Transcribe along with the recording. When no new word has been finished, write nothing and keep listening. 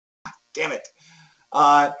Damn it.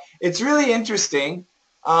 It's really interesting.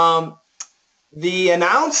 The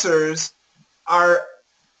announcers are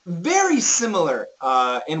very similar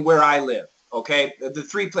in where I live. Okay, the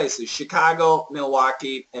three places: Chicago,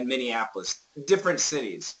 Milwaukee, and Minneapolis. Different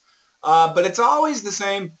cities, but it's always the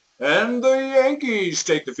same. And the Yankees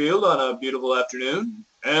take the field on a beautiful afternoon.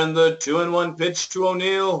 And the 2-1 pitch to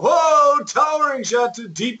O'Neill. Whoa, towering shot to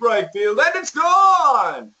deep right field, and it's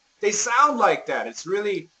gone. They sound like that. It's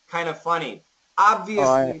really kind of funny. Oh,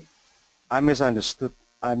 Obviously, I misunderstood.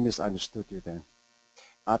 I misunderstood you then.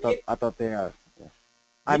 I thought they are. Yeah.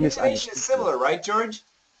 the I intonation is misunderstood you. similar, right, George?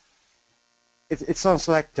 It sounds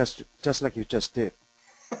like just like you just did.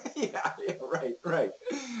 Yeah, yeah, right, right.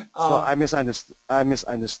 So Um, I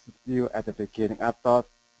misunderstood you at the beginning. I thought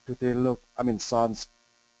do they look, I mean, sounds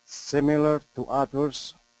similar to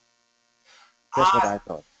others? That's what uh, I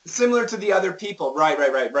thought. Similar to the other people. Right,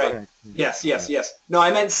 right, right, right. Correct. Yes, Yeah. yes, yes. No, I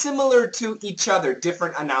meant similar to each other,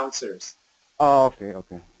 different announcers. Oh, okay,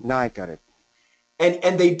 okay. Now I got it.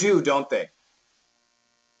 And they do, don't they?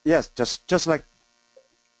 Yes, just like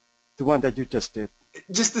the one that you just did.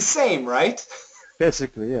 Just the same, right?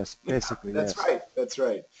 Basically, yes. Yeah, Basically, that's yes. right. That's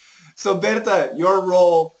right. So Berta, your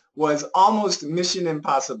role was almost Mission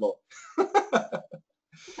Impossible.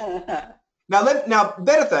 Now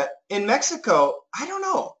Berta, in Mexico, I don't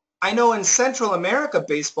know. I know in Central America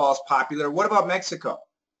baseball is popular. What about Mexico?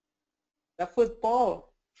 The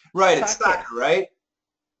football, Right, it's soccer. soccer, right?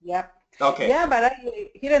 Yeah. Okay. Yeah, but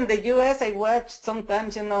here in the US, I watch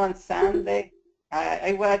sometimes, on Sunday.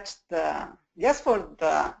 I watch just for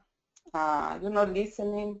the,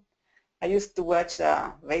 listening. I used to watch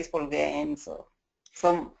baseball games.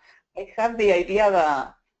 So I have the idea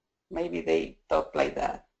that maybe they talk like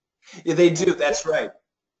that. Yeah, they do. And That's right.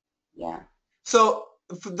 yeah. So,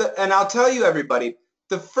 and I'll tell you, everybody,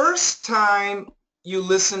 the first time you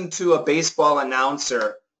listen to a baseball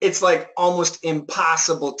announcer, it's like almost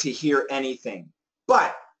impossible to hear anything.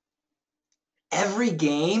 But every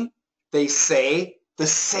game, they say the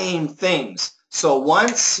same things. So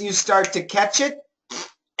once you start to catch it,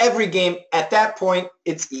 every game at that point,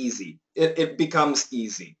 it's easy. It becomes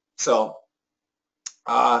easy. So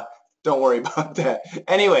uh, don't worry about that.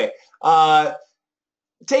 Anyway,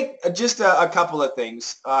 take just a couple of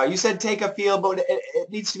things. You said take a field, but it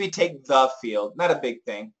needs to be take the field. Not a big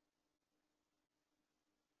thing.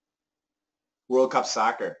 World Cup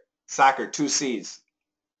soccer. Soccer, two C's.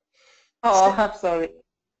 Oh, I'm sorry.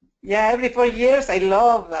 Yeah, every 4 years, I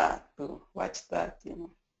love that to watch that.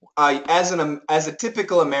 As a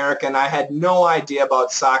typical American, I had no idea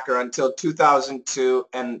about soccer until 2002,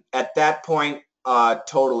 and at that point,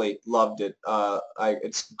 totally loved it.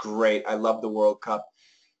 It's great. I love the World Cup.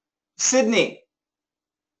 Sydney,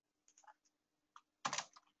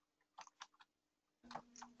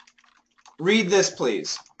 read this,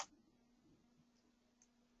 please.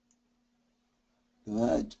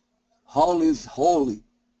 Right. Holy is holy.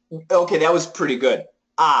 Okay, that was pretty good.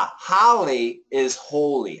 Holly is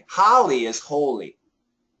holy. Holly is holy.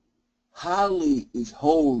 Holy is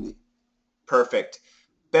holy. Perfect.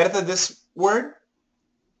 Bertha, this word?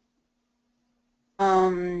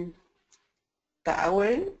 Tower.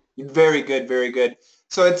 Very good, very good.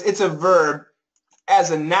 So it's a verb.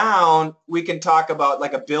 As a noun, we can talk about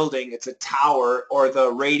like a building. It's a tower, or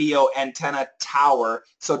the radio antenna tower.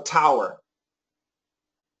 So tower.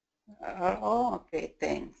 Oh, okay,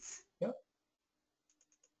 thanks. Yep.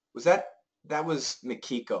 That was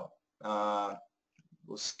Mikiko.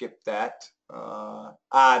 We'll skip that.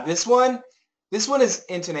 This one is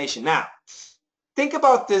intonation. Now, think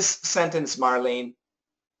about this sentence, Marlene.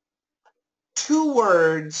 Two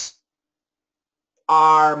words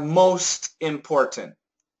are most important.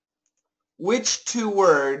 Which two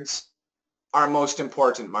words are most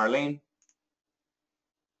important, Marlene?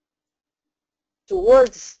 Two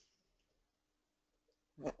words.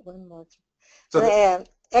 One more. So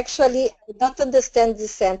Actually, I don't understand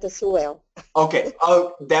this sentence well. okay,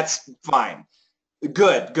 oh, that's fine.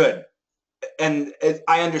 Good, good. And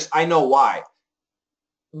I know why.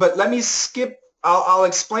 But let me skip. I'll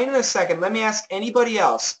explain in a second. Let me ask anybody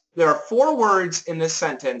else. There are four words in this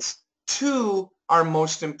sentence. Two are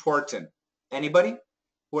most important. Anybody?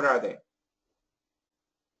 What are they?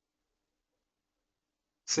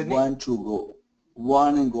 Sydney? One to go.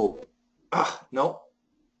 One and go. No.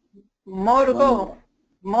 More to go.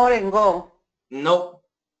 More and go. Nope.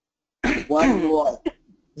 One more.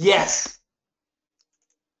 Yes.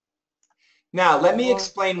 Now, let me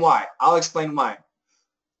explain why. I'll explain why.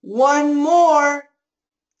 One more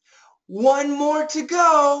to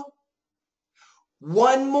go,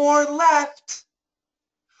 one more left,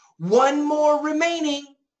 one more remaining.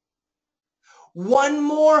 one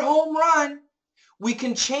more home run. We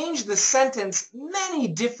can change the sentence many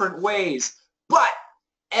different ways, but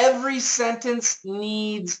every sentence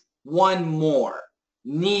needs one more.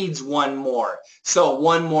 Needs one more. So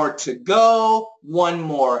one more to go, one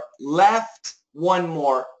more left, one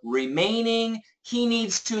more remaining. He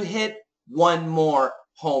needs to hit one more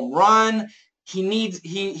home run.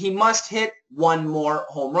 He must hit one more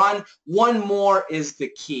home run. One more is the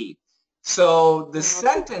key. So the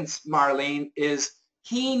sentence, Marlene, is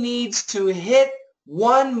he needs to hit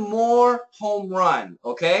one more home run,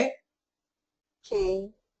 okay? Okay.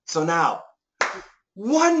 So now,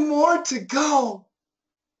 one more to go.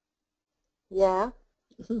 Yeah.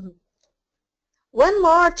 One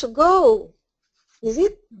more to go. Is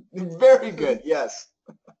it? Very good, yes.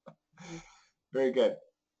 Very good.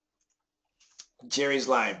 Jerry's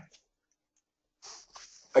line.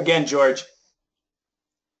 Again, George,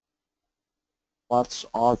 What's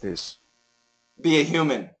all this? be a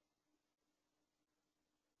human.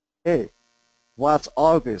 Hey, what's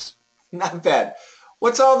all this? Not bad.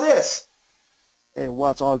 What's all this? Hey,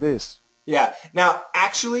 what's all this? Yeah. Now,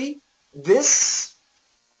 actually, this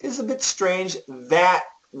is a bit strange. That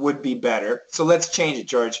would be better. So let's change it,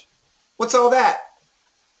 George. What's all that?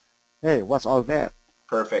 Hey, what's all that?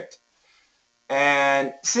 Perfect.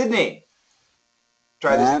 And Sydney,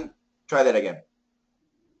 try this. Ma'am, Try that again.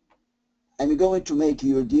 I'm going to make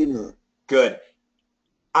your dinner. Good.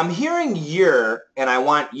 I'm hearing your and I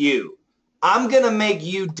want you. I'm going to make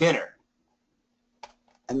you dinner.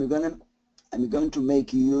 I'm going to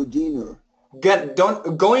make you dinner.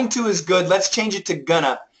 Going to is good. Let's change it to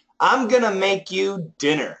gonna. I'm going to make you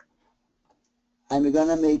dinner. I'm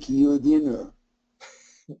gonna make you dinner.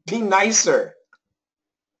 Be nicer.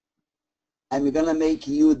 I'm gonna make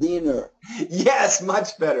you dinner. Yes,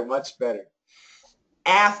 much better, much better.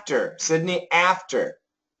 After, Sydney, after.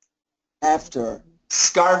 After,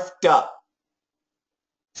 Scarfed up.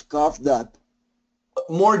 scarfed up,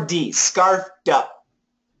 More D, scarfed up.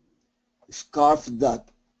 scarfed up,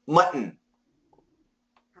 Mutton,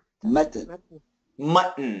 mutton,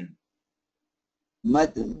 mutton.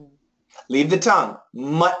 mutton, Leave the tongue.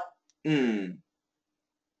 Mutton.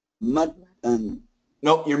 mutton,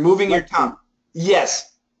 Nope, you're moving your Mutton. tongue.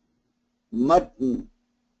 Yes, mutton.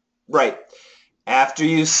 right. After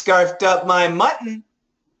you scarfed up my mutton,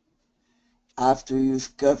 After you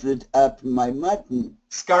scarfed up my mutton,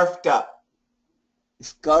 scarfed up.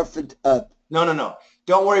 scarfed up. No.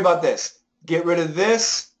 Don't worry about this. Get rid of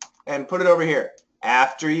this and put it over here.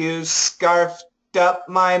 After you scarfed up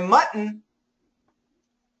my mutton.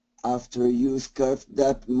 After you scarfed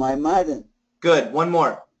up my mutton. Good. One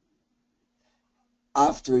more.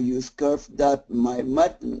 After you scarfed up my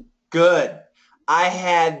mutton. Good. I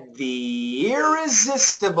had the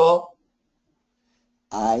irresistible.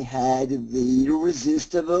 I had the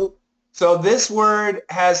irresistible. So this word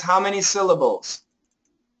has how many syllables?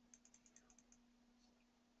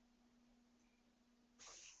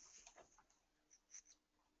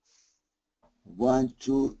 One,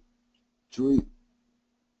 two, three,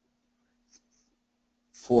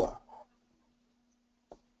 four,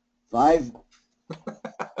 five.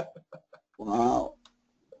 Wow.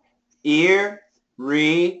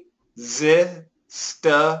 Irresistible.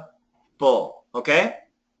 Okay?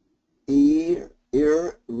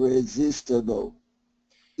 Irresistible.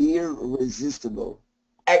 Irresistible.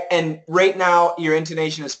 And right now your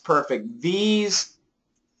intonation is perfect. These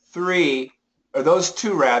three, or those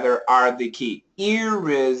two rather, are the key.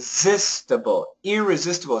 Irresistible.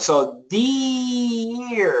 Irresistible. So the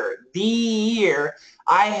year,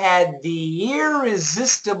 I had the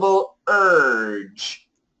irresistible urge.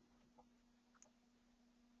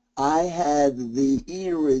 I had the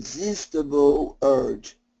irresistible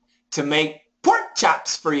urge To make pork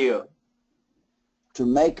chops for you. to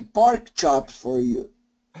make pork chops for you.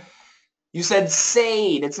 You said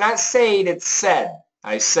said. It's not said, it's said.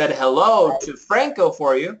 I said hello to Franco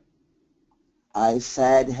for you. I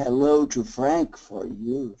said hello to Frank for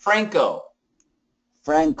you. Franco.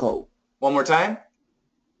 Franco. One more time.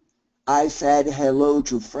 I said hello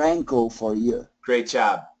to Franco for you. Great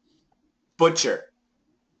job. Butcher.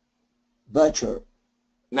 Butcher.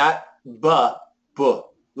 Not bu,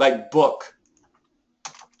 like book.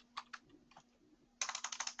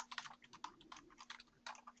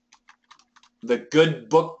 The good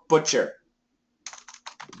book butcher.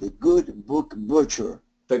 The good book butcher.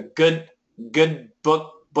 The good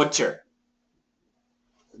book butcher.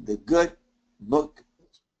 The good book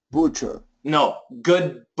butcher. No,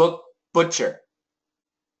 good book butcher.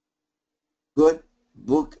 Good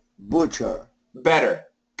book butcher. Better.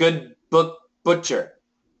 Good book butcher.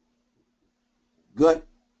 Good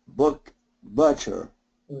book Butcher.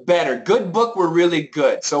 Better. Good book were really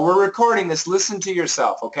good. So we're recording this. Listen to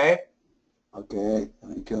yourself, okay? Okay,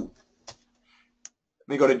 thank you. Let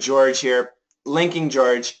me go to George here. Linking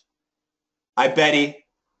George. I Betty.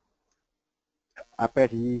 I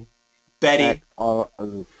bet he Betty. act all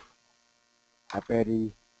aloof. I bet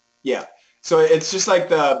he, Yeah. So it's just like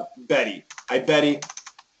the Betty. I Betty.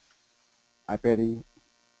 I bet he,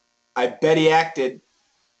 I Betty acted.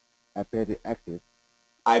 I bet he acted.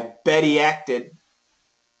 I Betty acted.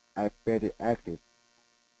 I bet he acted.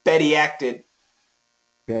 Betty acted.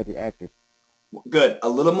 Betty acted. Good. A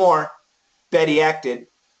little more. Betty acted.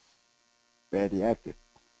 Betty acted.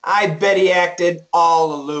 I Betty acted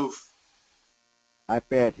all aloof. I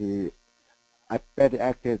bet he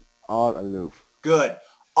acted all aloof. Good.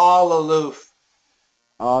 All aloof.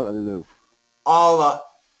 All aloof. All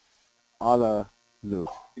All aloof.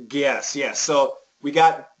 yes, yes. So we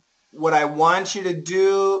got, what I want you to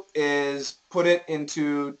do is put it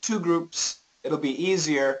into two groups. It'll be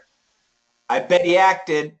easier. I bet he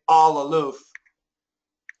acted all aloof.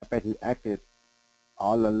 I bet he acted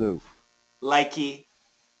all aloof. Like he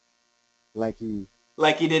Like he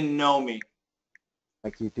didn't know me.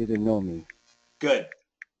 didn't know me. Good.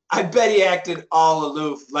 I bet he acted all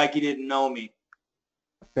aloof like he didn't know me.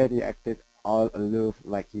 I bet he acted all aloof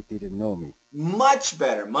like he didn't know me. Much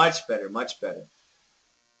better, much better, much better.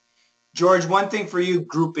 George, one thing for you,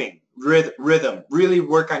 grouping, rhythm. Really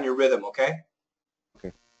work on your rhythm, okay?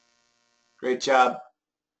 Okay. Great job.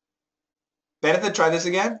 Benetha, try this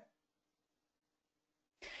again.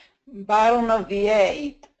 Bottom of the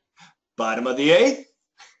eighth. Bottom of the eighth.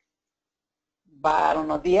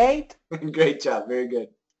 Bottom of the eighth. Great job. Very good.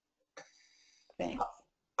 Thanks.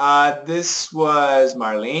 This was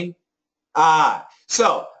Marlene.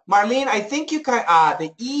 So Marlene, I think you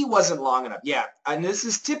the E wasn't long enough. Yeah, and this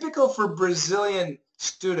is typical for Brazilian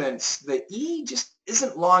students. The E just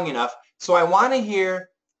isn't long enough. So I want to hear,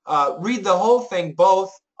 read the whole thing,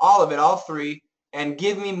 both, all of it, all three, and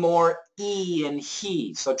give me more E and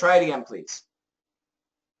he. So try it again, please.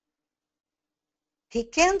 He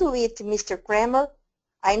can do it, Mr. Kramer.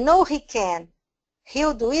 I know he can.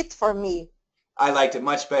 He'll do it for me. I liked it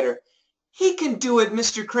much better. He can do it,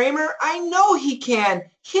 Mr. Kramer. I know he can.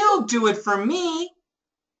 He'll do it for me.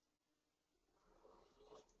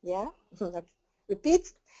 Yeah?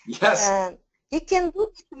 Repeat. Yes. He can do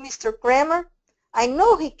it, Mr. Kramer. I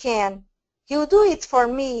know he can. He'll do it for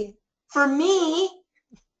me. For me?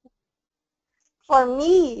 For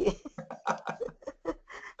me.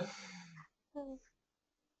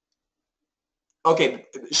 Okay,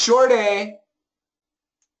 short A,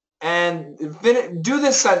 and do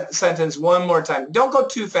this sentence one more time. Don't go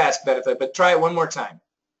too fast, Benefit, but try it one more time.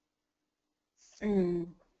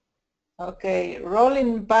 Okay,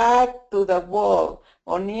 rolling back to the wall.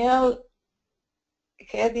 O'Neill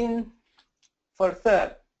heading for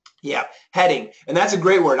third. Yeah, heading, and that's a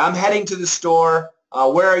great word. I'm heading to the store.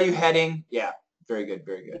 Where are you heading? Yeah, very good,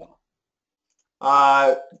 very good.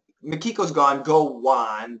 Makiko's gone. Go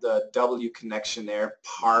Juan, the W connection there.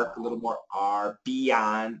 Park, a little more R.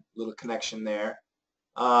 Beyond, little connection there.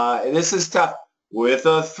 This is tough. With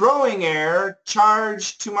a throwing error,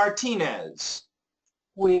 charge to Martinez.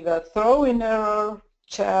 With a throwing error,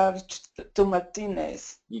 charge to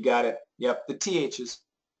Martinez. You got it. Yep, the THs.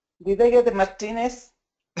 Did I get the Martinez?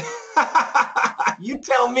 You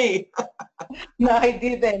tell me. No, I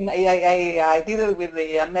didn't. I did it with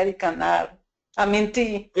the American R. I mean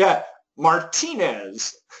T. Yeah,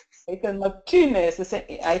 Martinez. It's Martinez.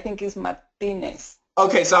 I think it's Martinez.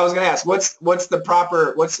 Okay, so I was going to ask, what's the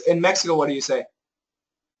proper, what's in Mexico, what do you say?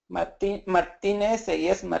 Martinez,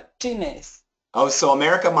 yes, Martinez. Oh, so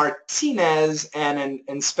America, Martinez, and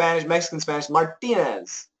in Spanish, Mexican Spanish,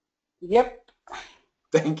 Martinez. Yep.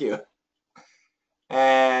 Thank you.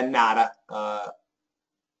 And nada.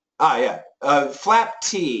 Yeah. Flap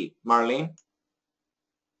T, Marlene.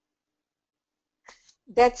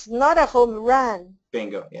 That's not a home run.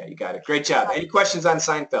 Bingo. Yeah, you got it. Great job. Any questions on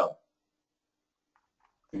Seinfeld?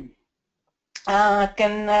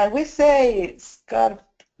 Can we say scarf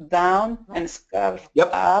down and scarf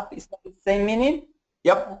up? Is that the same meaning?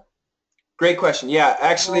 Yep. Great question. Yeah,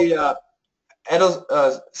 actually,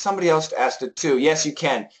 somebody else asked it too. Yes, you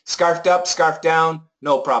can. Scarfed up, scarfed down,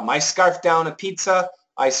 no problem. I scarfed down a pizza.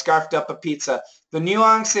 I scarfed up a pizza. The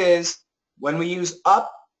nuance is when we use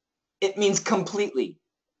up, it means completely.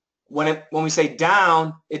 When we say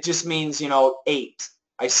down, it just means, ate.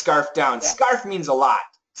 I scarfed down. Yeah. Scarf means a lot.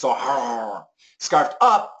 So scarfed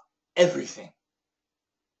up, everything.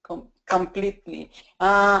 Completely.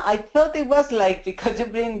 I thought it was like because you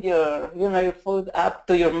bring your, your food up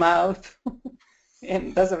to your mouth.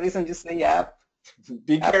 And that's the reason you say up.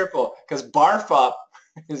 Be careful, because barf up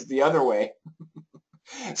is the other way.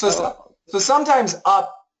 So, Oh, so sometimes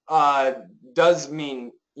up does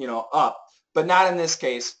mean, you know, up, but not in this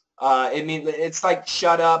case. It means it's like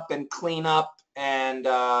shut up and clean up and,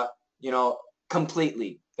 you know,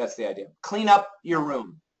 completely. That's the idea. Clean up your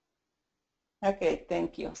room. okay,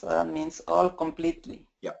 thank you. So that means all completely.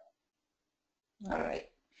 Yep. All right.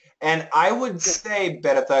 And I would say,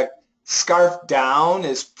 Beretha, scarf down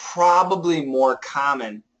is probably more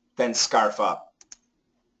common than scarf up.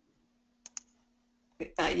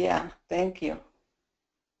 Yeah, thank you.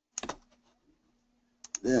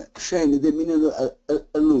 Shane, the meaning of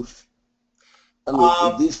aloof,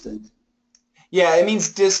 distant. Yeah, it means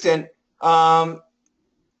distant,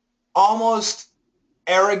 almost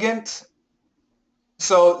arrogant.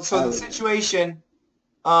 So the situation,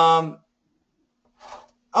 oh,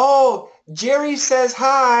 Jerry says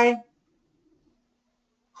hi.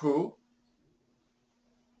 Who?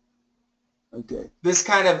 Okay. This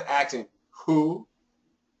kind of acting. Who?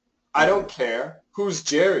 I don't care. Who's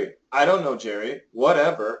Jerry? I don't know Jerry.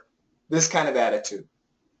 Whatever. This kind of attitude.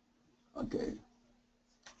 Okay.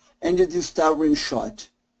 And it is towering shot.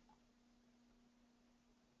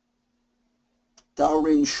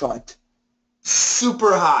 Towering shot.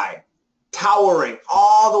 Super high. Towering.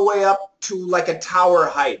 All the way up to like a tower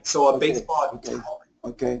height. So a baseball towering.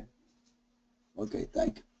 Okay. Okay,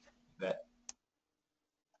 thank you. Bet.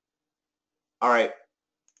 All right.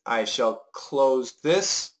 I shall close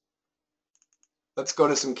this. Let's go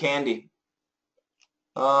to some candy.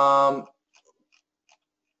 Did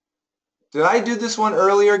I do this one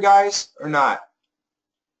earlier, guys, or not?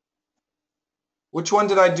 Which one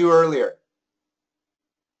did I do earlier?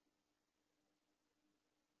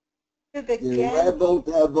 The Rabble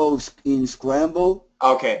Dabble in Scramble.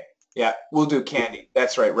 Okay, yeah, we'll do candy.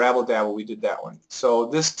 That's right, Rabble Dabble, we did that one. So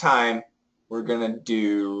this time we're going to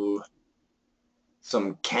do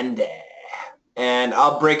some candy. And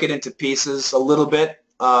I'll break it into pieces a little bit.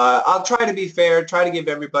 I'll try to be fair, try to give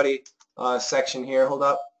everybody a section here. Hold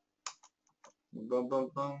up. Boom, boom,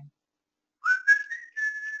 boom.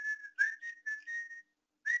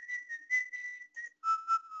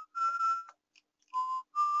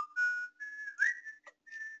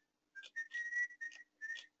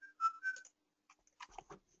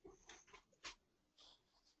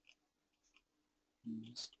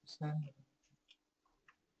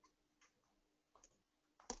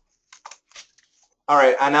 All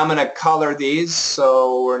right, and I'm going to color these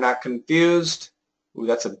so we're not confused. Ooh,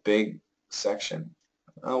 that's a big section.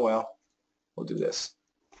 Oh, well, we'll do this.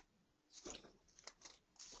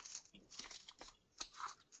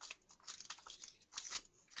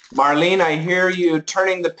 Marlene, I hear you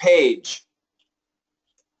turning the page.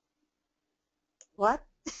 What?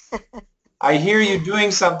 I hear you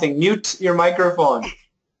doing something. Mute your microphone.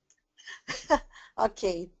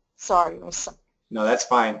 Okay, sorry. I'm sorry. No, that's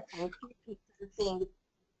fine. Thing.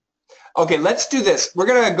 Okay, let's do this. We're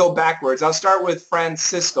going to go backwards. I'll start with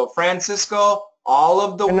Francisco. Francisco, all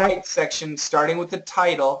of the white section, starting with the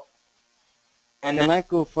title. And Can then I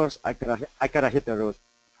go first? I gotta hit the road.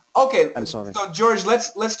 okay, I'm sorry. so George,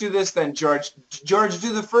 let's do this then, George. George,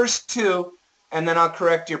 do the first two, and then I'll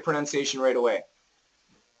correct your pronunciation right away.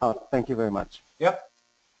 Oh, thank you very much. Yep.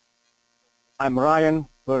 I'm Ryan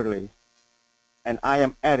Burley, and I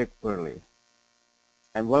am Eric Burley.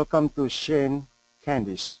 And welcome to Shane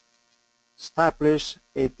Candies, established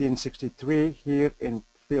 1863 here in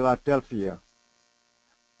Philadelphia,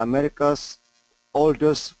 America's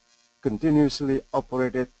oldest continuously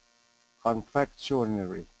operated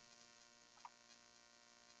confectionery.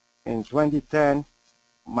 In 2010,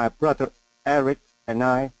 my brother Eric and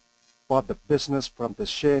I bought the business from the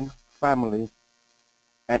Shane family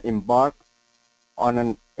and embarked on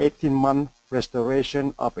an 18-month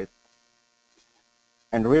restoration of it,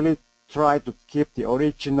 and really tried to keep the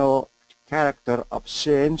original character of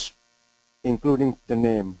Shane's, including the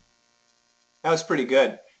name. That was pretty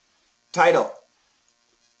good. Title.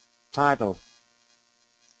 Title.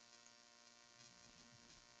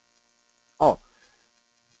 Oh,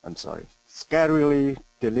 I'm sorry. Scarily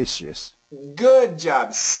delicious. Good job.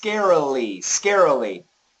 Scarily. Scarily.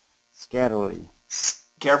 Scarily.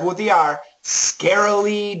 Careful with the R.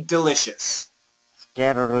 Scarily delicious.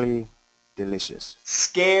 Scarily delicious.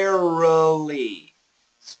 Scarily.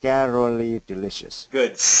 Scarily delicious.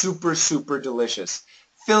 Good. Super, super delicious.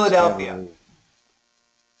 Philadelphia. Scarily.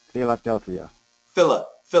 Philadelphia.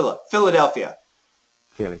 Philadelphia.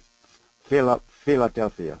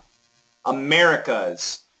 Philadelphia.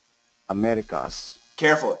 Americas. Americas.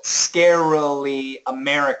 Careful. Scarily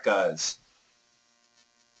Americas.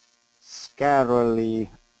 Carolee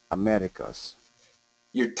Americas.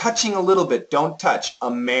 You're touching a little bit. Don't touch.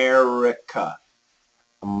 America.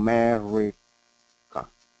 America.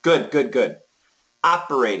 Good, good, good.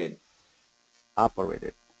 Operated.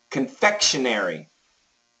 Operated. Confectionery.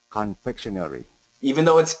 Confectionery. Even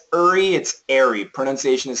though it's it's airy.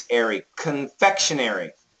 Pronunciation is airy.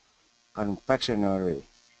 Confectionery. Confectionery.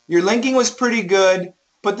 Your linking was pretty good.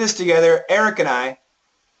 Put this together. Eric and I.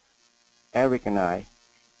 Eric and I.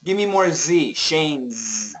 Give me more Z.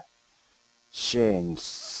 Shane's.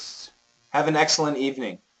 Shane's. Have an excellent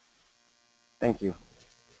evening. Thank you.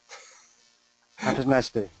 Have a nice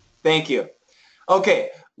day. Thank you. Okay,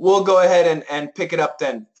 we'll go ahead and pick it up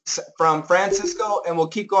then from Francisco, and we'll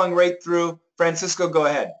keep going right through. Francisco, go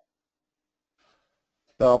ahead.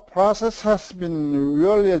 The process has been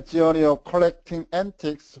really a journey of collecting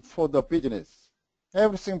antiques for the business.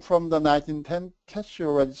 Everything from the 1910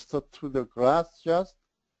 cashier register to the glass jars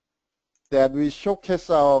that we showcase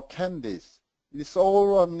our candies. It's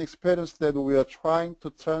all an experience that we are trying to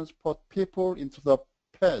transport people into the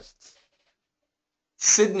past.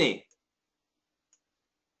 Sydney.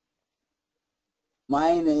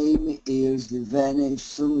 My name is Devane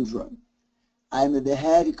Sundram. I'm the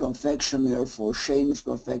head confectioner for Shane's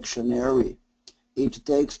Confectionery. It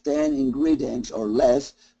takes 10 ingredients or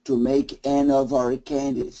less to make any of our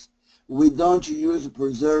candies. We don't use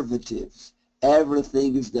preservatives.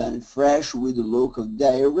 Everything is done fresh with local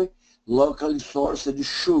dairy, locally sourced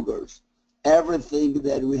sugars. Everything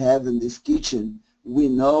that we have in this kitchen, we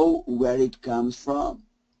know where it comes from.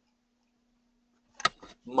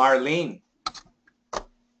 Marlene.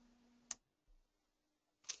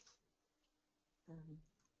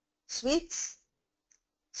 Sweets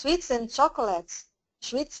and chocolates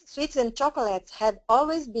have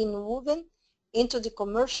always been woven into the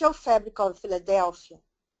commercial fabric of Philadelphia.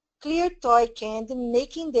 Clear toy candy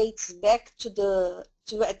making dates back to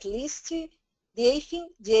at least the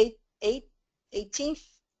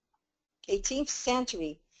 18th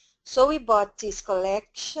century. So we bought this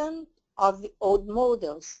collection of the old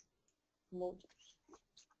models.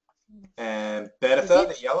 And Bertha,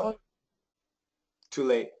 the yellow. Too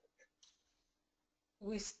late.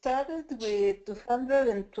 We started with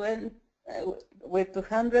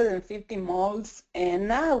 250 molds, and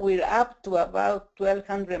now we're up to about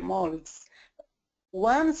 1,200 molds.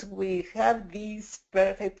 Once we have these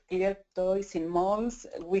perfect clear toys in molds,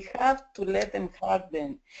 we have to let them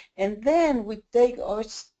harden. And then we take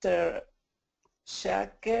oyster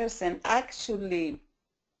shakers and actually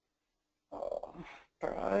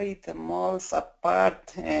pry the molds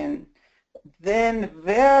apart, and then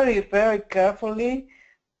very, very carefully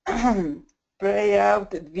spray out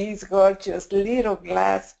these gorgeous little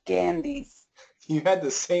glass candies. You had the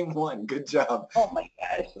same one. Good job. Oh my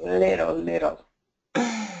gosh, little.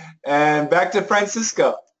 And back to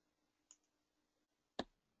Francisco.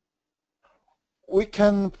 We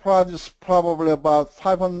can produce probably about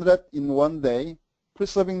 500 in one day,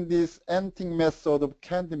 preserving this antique method of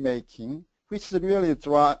candy making, which is really a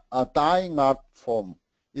dying art form.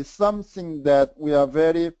 Is something that we are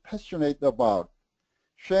very passionate about.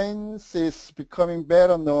 Shane's is becoming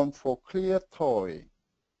better known for clear toy.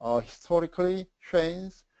 Historically,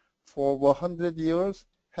 Shane's for over 100 years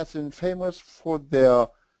has been famous for their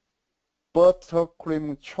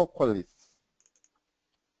buttercream chocolates.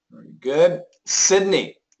 Very good.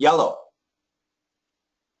 Sydney, yellow.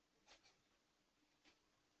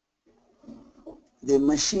 The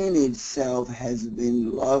machine itself has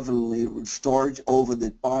been lovingly restored over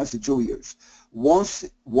the past 2 years. Once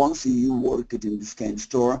you work in this candy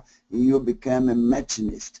store, you become a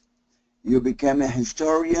machinist. You become a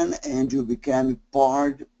historian, and you become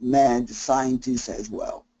part mad scientist as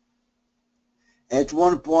well. At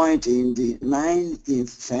one point in the 19th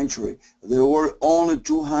century, there were only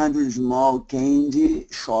 200 small candy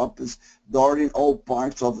shops dotting all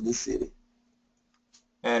parts of the city.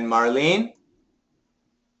 And Marlene?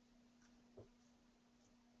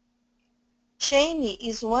 Shane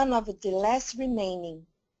is one of the last remaining,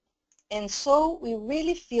 and so we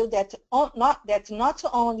really feel that not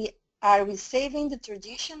only are we saving the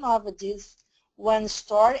tradition of this one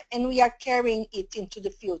store and we are carrying it into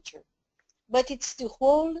the future, but it's the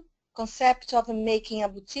whole concept of making a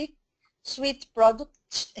boutique sweet product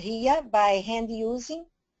here by hand using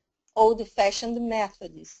old-fashioned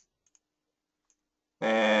methods.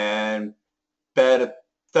 And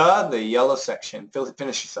Bertha, the yellow section.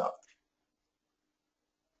 Finish yourself.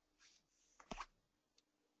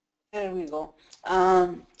 There we go.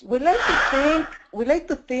 We like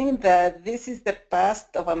to think that this is the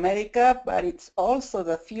past of America, but it's also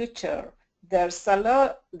the future. there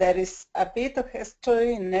is a bit of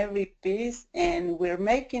history in every piece, and we're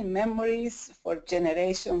making memories for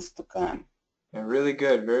generations to come. Yeah, really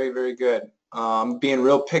good. Very, very good. Being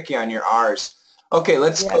real picky on your R's. Okay,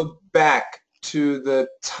 let's go back to the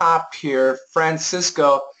top here.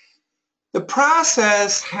 Francisco, the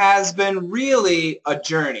process has been really a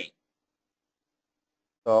journey.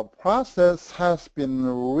 The process has been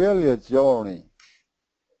really a journey.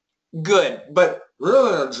 Good, but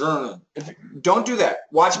really a journey. Don't do that.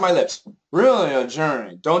 Watch my lips. Really a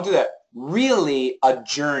journey. Don't do that. Really a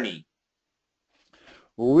journey.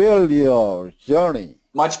 Really a journey.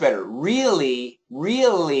 Much better. Really,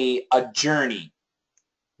 really a journey.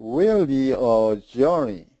 Really a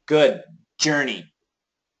journey. Good. Journey.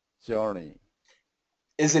 Journey.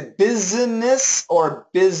 Is it business or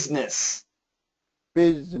business?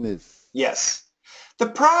 Business. Yes. The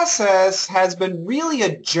process has been really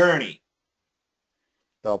a journey.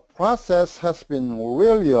 The process has been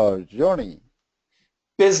really a journey.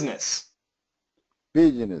 Business.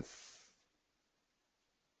 Business.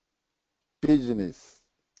 Business.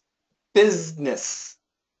 Business.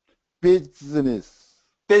 Business.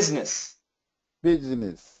 Business.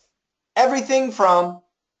 Business. Everything from.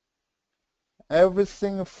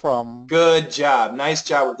 Everything from. Good job. Nice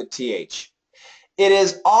job with the TH. It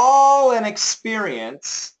is all an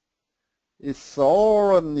experience. It's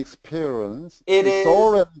all an experience. It is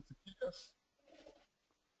all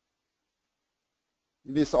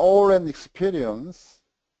an experience.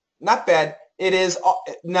 Not bad. It is,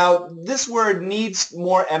 now this word needs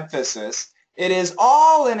more emphasis. It is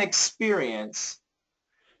all an experience.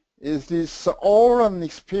 It is all an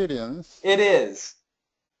experience. It is.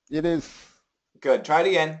 It is. Good. Try it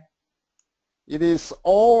again. It is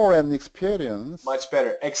all an experience. Much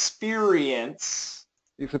better. Experience.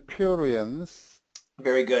 Experience.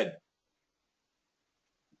 Very good.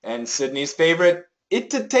 And Sydney's favorite,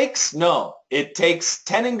 it takes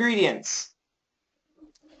 10 ingredients.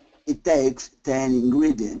 It takes 10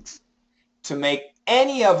 ingredients. To make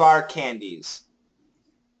any of our candies.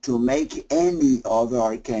 To make any of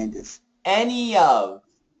our candies. Any of.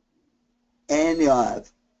 Any of.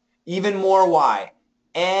 Even more Y.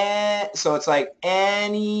 And so it's like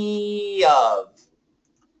any of.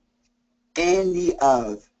 Any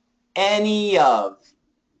of. Any of.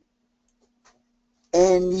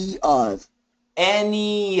 Any of.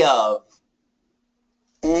 Any of.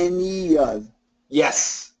 Any of.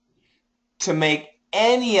 Yes. To make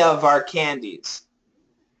any of our candies.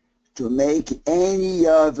 To make any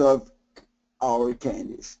of our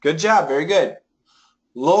candies. Good job. Very good.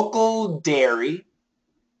 Local dairy.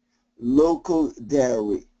 Local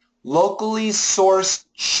dairy. Locally sourced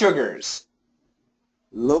sugars.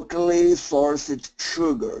 Locally sourced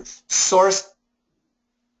sugars. Sourced.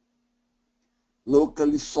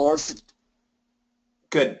 Locally sourced.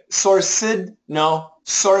 Good. Sourced. No.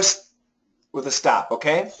 Sourced with a stop.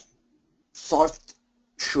 Okay? Sourced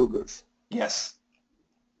sugars. Yes.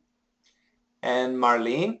 And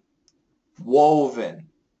Marlene? Woven.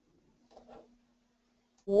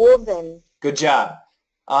 Woven. Good job.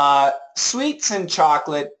 Sweets and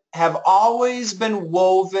chocolate have always been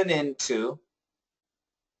woven into.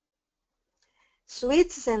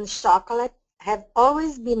 Sweets and chocolate have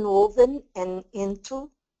always been woven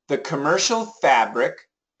into The commercial fabric.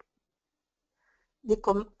 the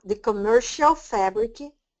commercial fabric.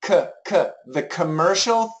 The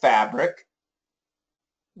commercial fabric.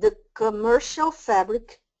 The commercial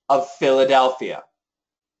fabric Of Philadelphia.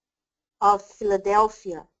 of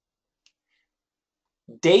Philadelphia.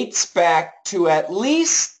 Dates back to at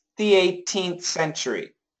least the 18th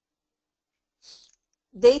century.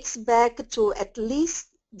 Dates back to at least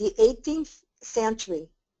the 18th century.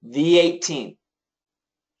 The 18th.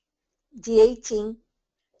 The 18th.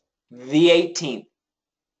 The 18th.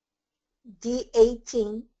 The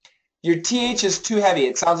 18th. Your TH is too heavy.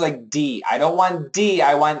 It sounds like D. I don't want D.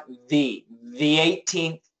 I want the. The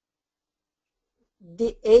 18th.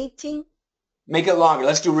 The 18th. Make it longer.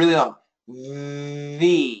 Let's do really long.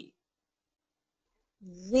 The.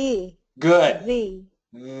 The. Good. The.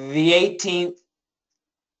 The 18th.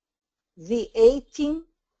 The 18th.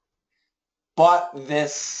 But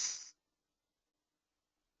this.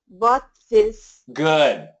 But this.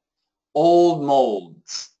 Good. Old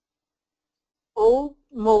molds. Old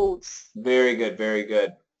molds. Very good. Very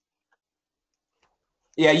good.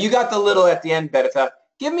 Yeah, you got the little at the end, Betha.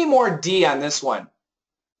 Give me more D on this one.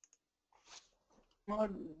 More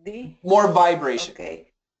D? More vibration.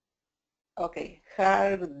 Okay. Okay.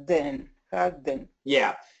 Harden. Harden.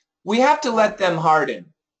 Yeah. We have to let them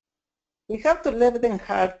harden. We have to let them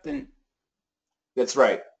harden. That's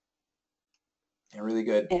right. Yeah, really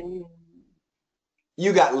good. And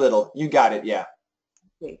You got little. You got it, yeah.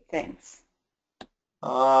 Okay, thanks.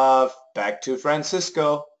 Back to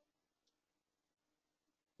Francisco.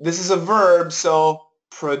 This is a verb, so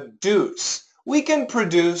produce. We can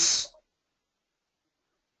produce.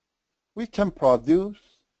 We can produce.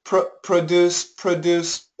 Produce.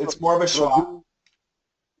 It's more of a schwa.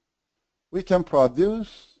 We can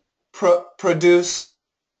produce. Produce.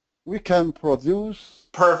 We can produce.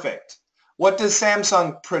 Perfect. What does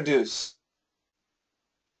Samsung produce?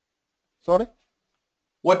 Sorry?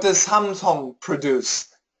 What does Samsung produce?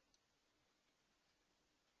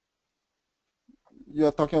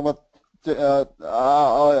 You're talking about the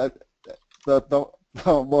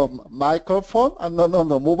microphone?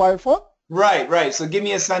 No, mobile phone? Right. So give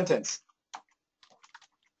me a sentence.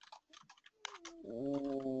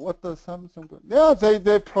 What does Samsung do? Yeah,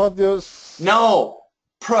 they produce. No.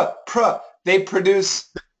 They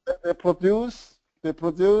produce. They produce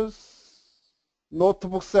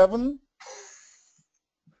Notebook 7.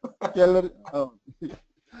 Gallery. Oh.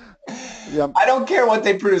 Yeah. I don't care what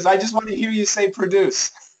they produce. I just want to hear you say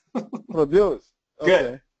produce. Produce.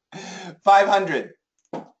 Okay. Good. 500.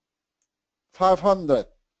 500.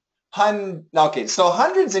 Okay, so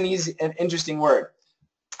 100's an interesting word.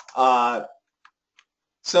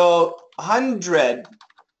 So 100,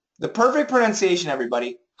 the perfect pronunciation,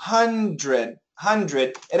 everybody, 100.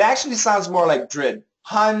 It actually sounds more like drid.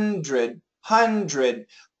 100.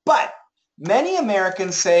 But many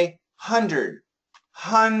Americans say 100.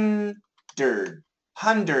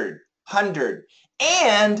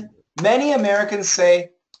 And many Americans say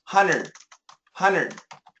 100.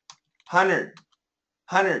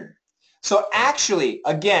 So actually,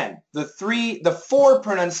 again, the four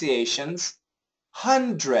pronunciations,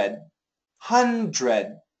 100,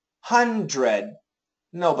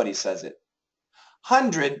 nobody says it.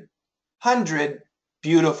 100,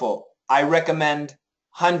 beautiful. I recommend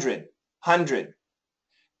 100.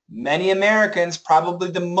 Many Americans,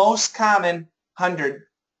 probably the most common, 100,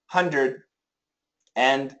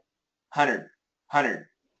 and 100.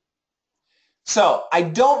 So I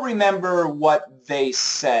don't remember what they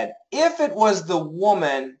said. If it was the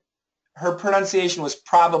woman, her pronunciation was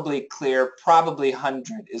probably clear, probably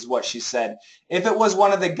 100 is what she said. If it was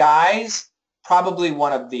one of the guys, probably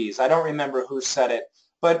one of these. I don't remember who said it.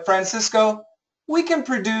 But Francisco, we can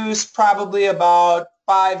produce probably about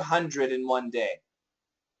 500 in one day.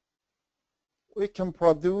 We can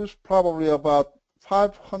produce probably about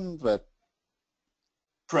 500.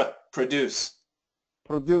 Produce.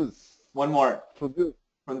 One more. Produce.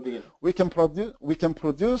 From the beginning. We can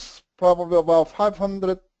produce probably about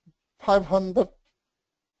 500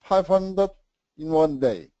 in one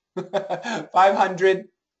day. 500.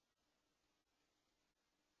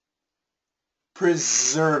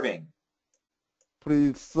 Preserving.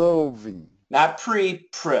 Not pre.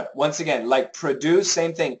 Once again, like produce,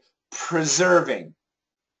 same thing. Preserving.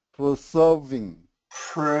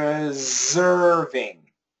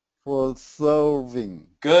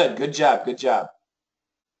 Good job.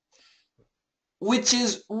 Which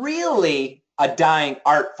is really a dying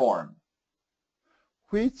art form.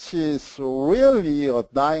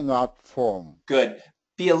 Good.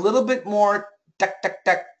 Be a little bit more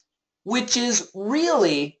duck. Which is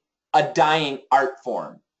really a dying art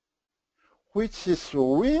form.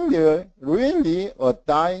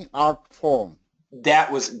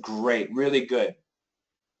 That was great. Really good.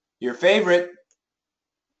 Your favorite?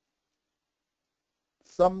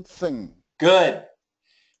 Something. Good.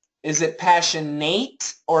 Is it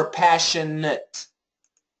passionate or passionate?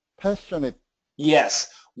 Passionate. Yes.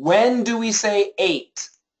 When do we say ate?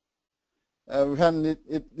 When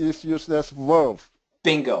it is used as verb.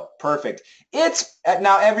 Bingo. Perfect.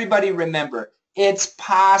 Now everybody remember, it's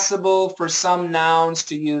possible for some nouns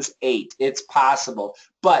to use ate. It's possible.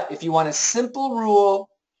 But if you want a simple rule,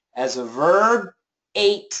 as a verb,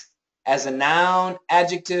 ate. As a noun,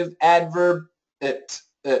 adjective, adverb, it.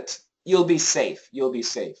 You'll be safe.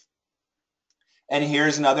 And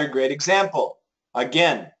here's another great example.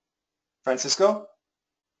 Again, Francisco?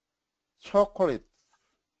 Chocolate.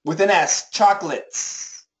 With an S,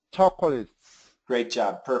 chocolates. Chocolates. Great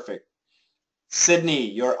job. Perfect. Sydney,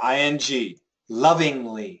 your ing.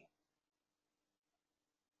 Lovingly.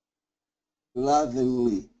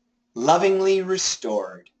 Lovingly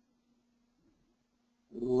restored.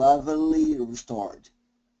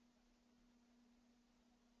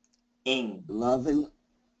 Ing. Lovingly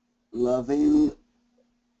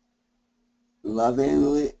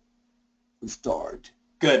restored.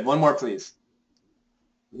 Good. One more, please.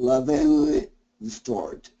 Lovingly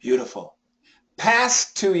restored. Beautiful.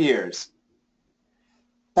 Past 2 years.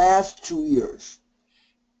 Past 2 years.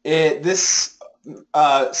 This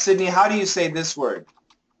Sydney, how do you say this word?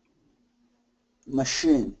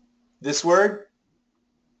 Machine. This word?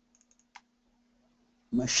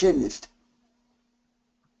 Machinist.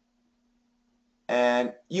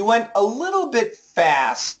 And you went a little bit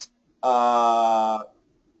fast for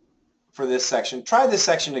this section. Try this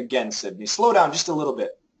section again, Sydney. Slow down just a little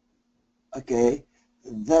bit. Okay.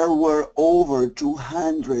 There were over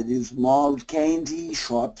 200 small candy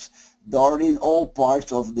shops dotting all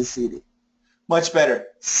parts of the city. Much better.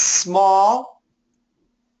 Small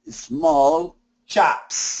Small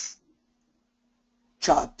shops.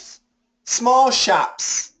 shops. Small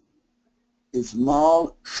shops.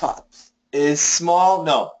 Small shops. Is small?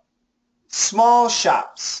 No. Small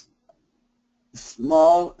shops.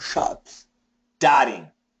 Small shops. Dotting.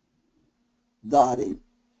 Dotting.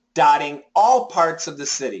 Dotting all parts of the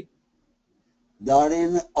city.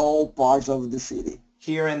 Dotting all parts of the city.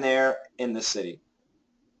 Here and there in the city.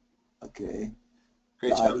 Okay.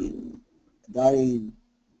 Great job. Dotting. Dotting.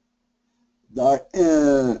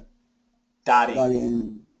 Dotting.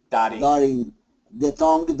 Dotting. Dotting. Dotting. The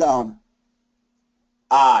tongue down.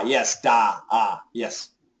 Ah, yes. Da. Ah, yes.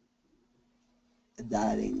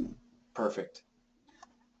 Dotting. Perfect.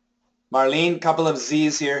 Marlene, couple of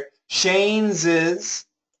Z's here. Shane's is.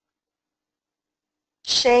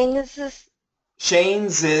 Shane's,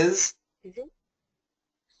 Shane's is.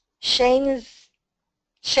 Shane's,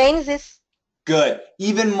 Good.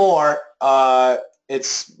 Even more,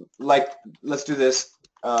 it's like, let's do this.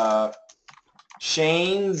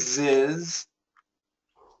 Shane's is.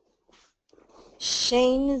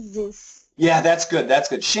 Shane's, Yeah, that's good. That's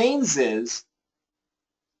good. Shane's is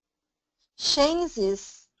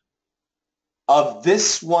Shane's of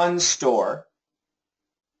this one store.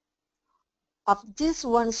 of this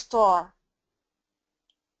one store.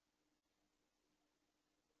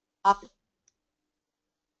 Of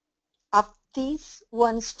this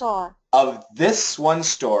one store. Of this one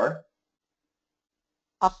store.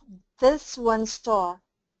 Of this one store.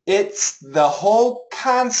 It's the whole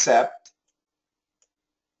concept.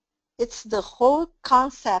 It's the whole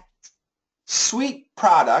concept. Sweet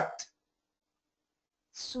product.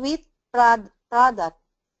 Sweet product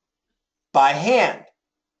By hand.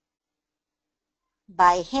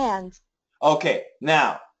 by hand. Okay,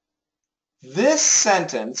 now, this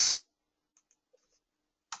sentence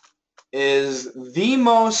is the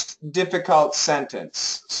most difficult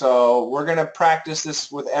sentence. So we're going to practice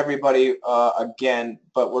this with everybody again,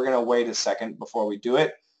 but we're going to wait a second before we do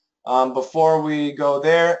it. Before we go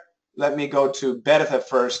there, let me go to Bertha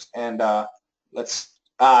first, and let's,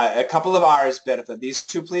 a couple of R's, Bertha. These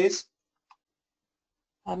two, please.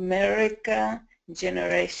 America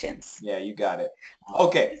generations. Yeah, you got it.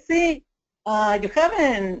 Okay. See,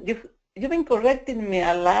 you've been correcting me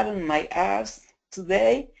a lot on my R's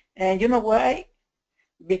today, and you know why?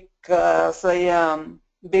 Because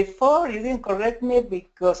before you didn't correct me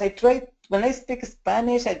because I tried, when I speak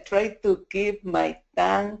Spanish, I try to keep my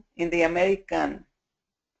tongue in the American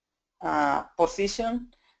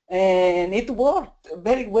position, and it worked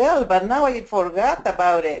very well, but now I forgot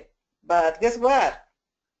about it. But guess what?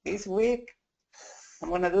 This week, I'm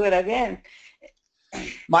going to do it again.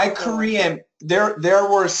 My Korean, there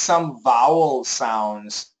were some vowel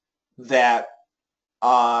sounds that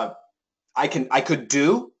I could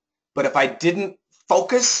do, but if I didn't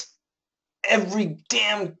focus, every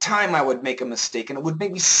damn time I would make a mistake, and it would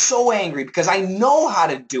make me so angry because I know how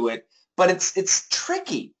to do it, but it's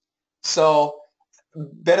tricky. So,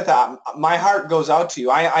 Bertha, my heart goes out to you.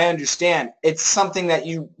 I understand. It's something that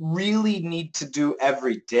you really need to do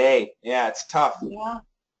every day. Yeah, it's tough. Yeah,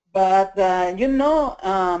 but you know,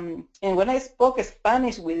 and when I spoke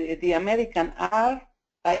Spanish with the American R,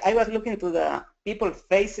 I was looking to the people's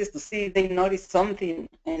faces to see if they noticed something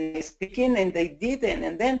in speaking, and they didn't.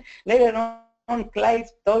 And then later on, Clive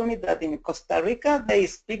told me that in Costa Rica, they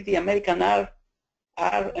speak the American R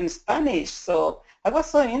in Spanish. So I was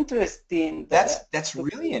so interested. That's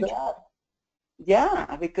really interesting.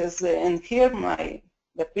 Yeah, because and here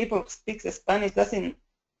the people who speak Spanish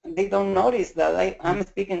they don't notice that I'm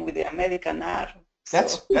speaking with the American R.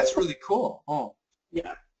 That's really cool. Oh.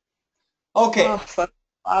 Yeah. Okay. Oh, for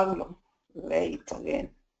Pablo, late again.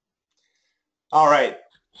 All right.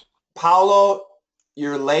 Paulo,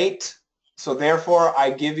 you're late, so therefore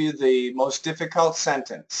I give you the most difficult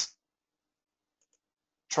sentence.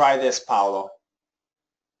 Try this, Paulo.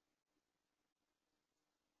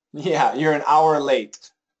 Yeah, you're an hour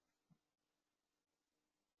late.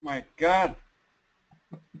 My God.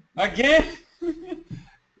 Again?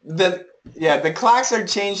 The clocks are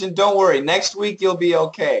changing. Don't worry. Next week you'll be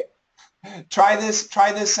okay. Try this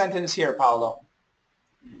sentence here, Paulo.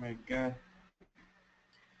 My God.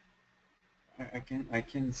 I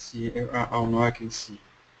can see. Oh no, I can see.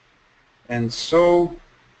 And so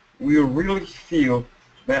we really feel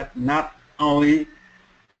that not only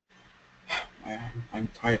I'm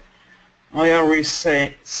tired. Only are we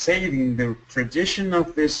saving the tradition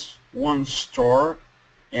of this one store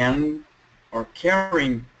and or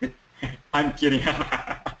carrying it. I'm kidding.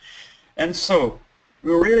 And so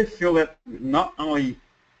we really feel that not only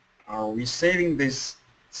are we saving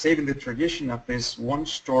the tradition of this one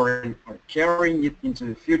store and are carrying it into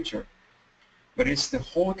the future, but it's the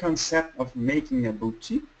whole concept of making a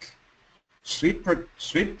boutique, sweet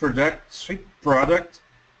product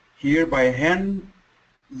here by hand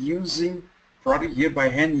using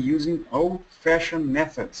old-fashioned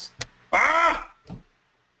methods. Ah!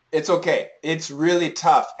 It's okay. It's really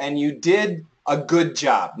tough, and you did a good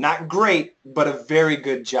job. Not great, but a very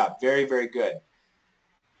good job. Very, very good.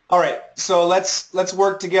 All right, so let's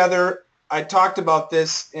work together. I talked about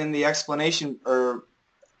this in the explanation, or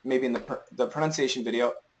maybe in the pronunciation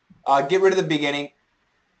video. Get rid of the beginning.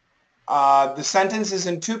 The sentence is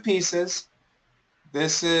in two pieces.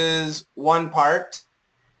 This is one part,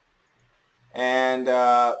 and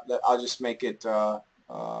I'll just make it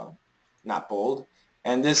not bold.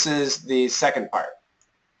 And this is the second part.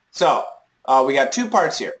 So we got two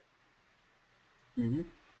parts here. Mm-hmm.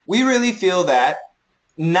 We really feel that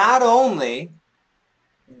not only,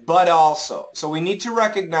 but also. So we need to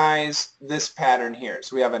recognize this pattern here.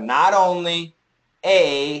 So we have a not only,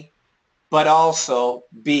 A, but also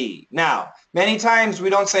B. Now, many times we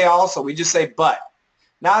don't say also, we just say but.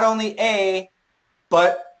 Not only A,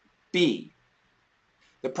 but B.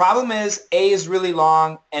 The problem is A is really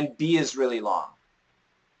long and B is really long.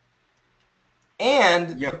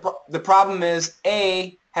 And yep. the problem is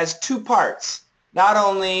A has two parts. Not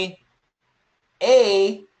only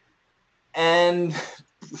A, and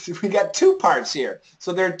we got two parts here.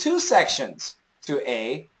 So there are two sections to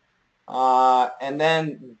A. And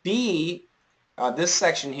then B, this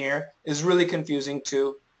section here, is really confusing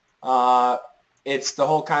too. It's the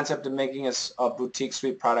whole concept of making a boutique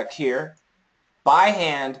sweet product here. By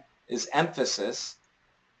hand is emphasis,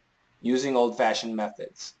 using old-fashioned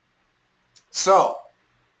methods. So,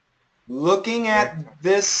 looking at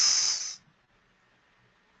this,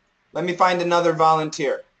 let me find another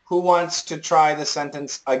volunteer. Who wants to try the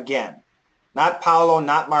sentence again? Not Paolo,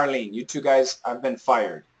 not Marlene. You two guys have been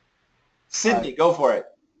fired. Sydney, go for it.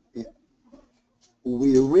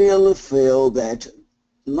 We really feel that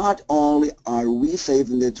not only are we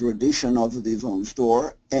saving the tradition of this home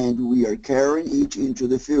store and we are carrying it into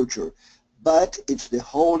the future, but it's the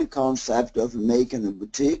whole concept of making a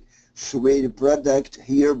boutique sweet product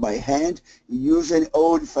here by hand using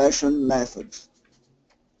old-fashioned methods.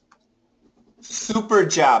 Super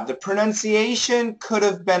job. The pronunciation could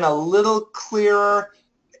have been a little clearer,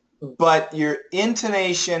 but your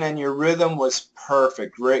intonation and your rhythm was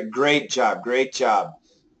perfect. Great job. Great job.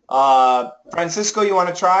 Francisco, you want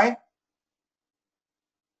to try?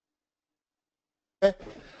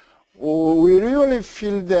 We really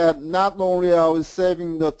feel that not only are we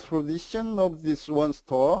saving the tradition of this one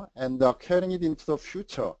store and carrying it into the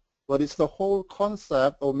future, but it's the whole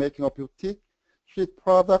concept of making a boutique sweet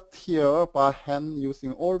product here by hand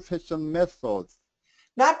using old-fashioned methods.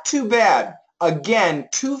 Not too bad. Again,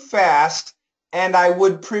 too fast, and I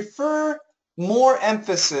would prefer more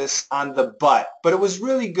emphasis on the but it was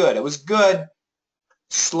really good. It was good.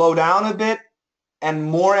 Slow down a bit and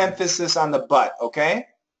more emphasis on the but, okay?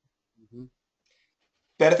 Mm-hmm.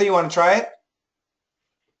 Bertha, you want to try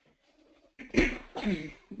it?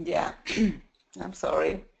 Yeah, I'm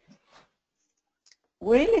sorry.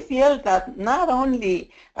 We really feel that not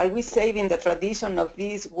only are we saving the tradition of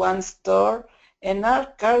this one store and are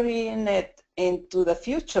carrying it into the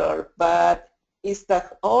future, but it's the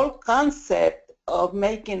whole concept of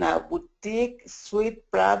making a boutique sweet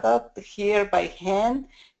product here by hand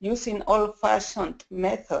using old-fashioned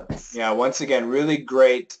methods. Yeah, once again, really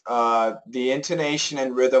great. The intonation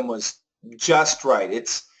and rhythm was just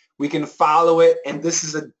right. We can follow it, and this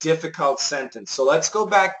is a difficult sentence. So let's go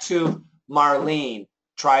back to Marlene.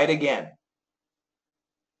 Try it again.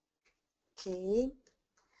 Okay.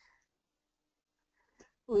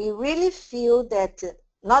 We really feel that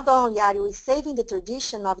not only are we saving the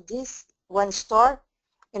tradition of this one store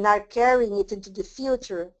and are carrying it into the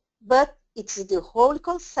future, but it's the whole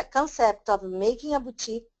concept of making a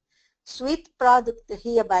boutique sweet product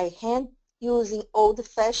here by hand using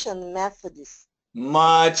old-fashioned methods.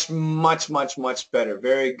 Much, much, much, much better.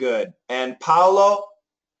 Very good. And Paolo,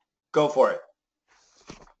 go for it.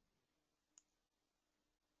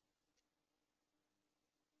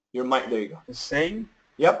 Your mic, there you go. The same?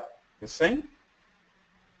 Yep. The same?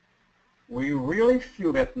 we really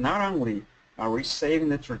feel that not only are we saving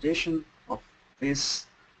the tradition of this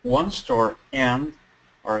one store and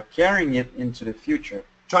are carrying it into the future.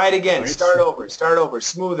 Try it again. Start over,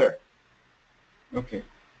 smoother. Okay.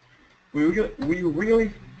 We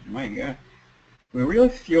really, my God, we really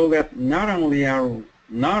feel that not only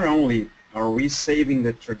are we saving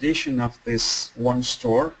the tradition of this one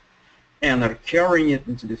store and are carrying it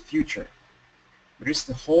into the future, but it's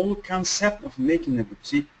the whole concept of making a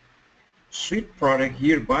boutique sweet product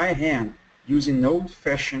here by hand using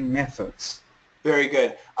old-fashioned methods. Very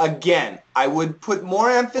good. Again, I would put more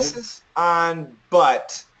emphasis on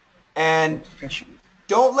but, and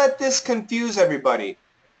don't let this confuse everybody.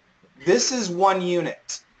 This is one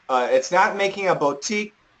unit. It's not making a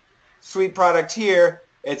boutique sweet product here.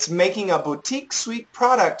 It's making a boutique sweet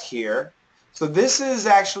product here. So this is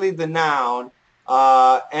actually the noun,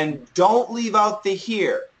 and don't leave out the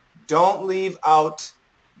here. Don't leave out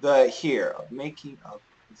the here of making of.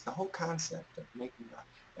 It's the whole concept of making of.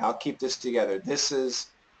 I'll keep this together. This is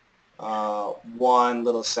one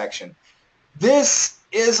little section. This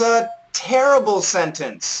is a terrible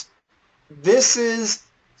sentence. This is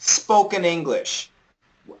spoken English.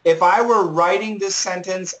 If I were writing this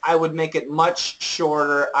sentence, I would make it much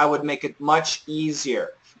shorter. I would make it much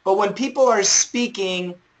easier. But when people are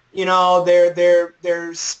speaking, you know,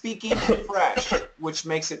 they're speaking fresh, which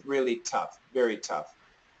makes it really tough, very tough.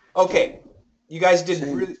 Okay, you guys did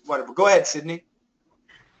really wonderful. Go ahead, Sydney.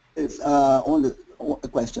 It's only a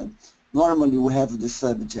question. Normally we have the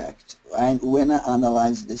subject, and when I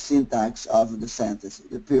analyze the syntax of the sentence,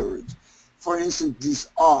 the period. For instance, this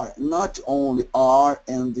are, not only are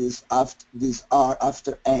and this are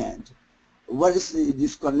after and. What is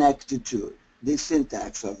this connected to? The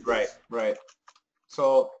syntax of this. Right, right.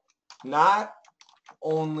 So not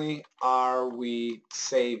only are we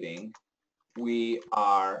saving, we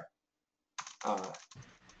are,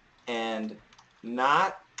 and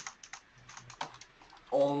not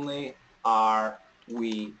only are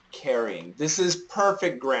we carrying. This is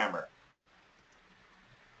perfect grammar.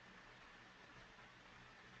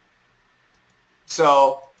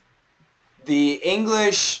 So the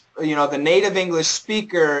English, you know, the native English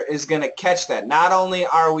speaker is going to catch that. Not only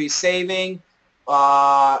are we saving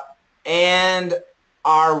and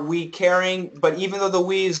are we carrying, but even though the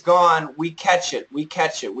we is gone, we catch it. We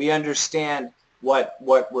catch it. We understand what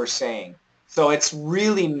we're saying. So it's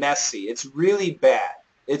really messy. It's really bad.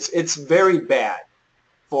 It's very bad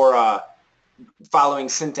for following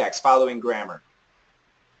syntax, following grammar.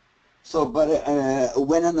 So, but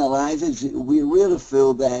when analyzed, we really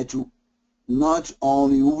feel that not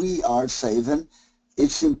only we are saving,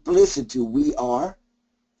 it's implicit we are.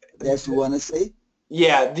 That's what you want to say?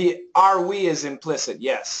 Yeah, the are we is implicit,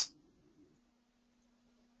 yes.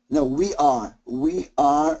 No, we are. We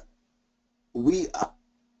are.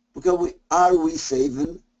 Because we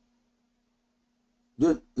saving?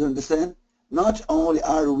 Do you understand? Not only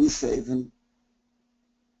are we saving.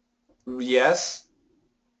 Yes.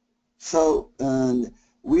 So, and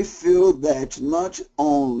we feel that not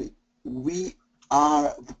only we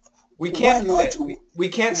are. We can't do that. We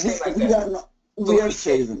can't say like that. We are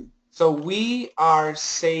saving. So we are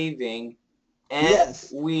saving and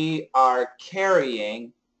yes. we are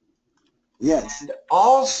carrying. Yes. And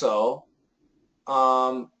also,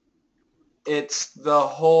 it's the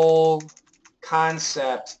whole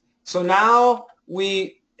concept. So now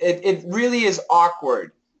it really is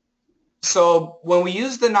awkward. So when we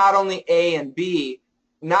use the not only A and B,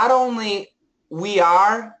 not only we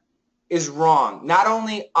are is wrong. Not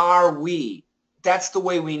only are we, that's the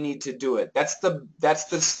way we need to do it. That's the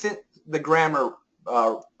grammar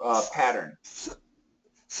pattern.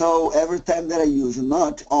 So every time that I use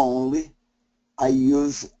not only, I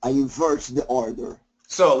invert the order.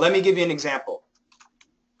 So let me give you an example.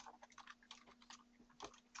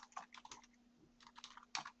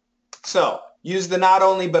 So use the not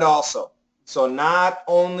only but also. So not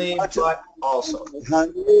only but also.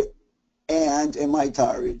 Hungry and am I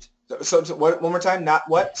tired? So what, one more time, not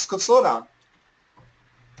what? Slow down.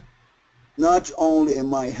 Not only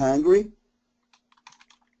am I hungry,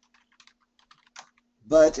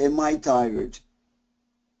 but am I tired?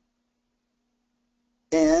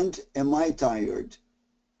 And am I tired?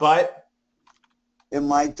 But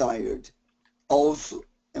am I tired? Also,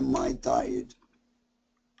 am I tired?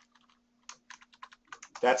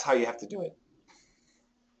 That's how you have to do it.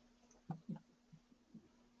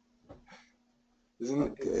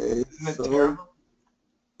 Isn't it terrible?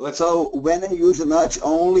 So when I use not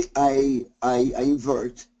only, I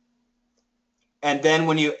invert. And then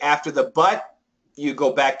when you, after the but, you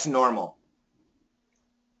go back to normal.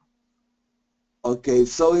 Okay,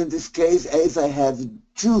 so in this case, as I have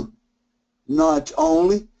two not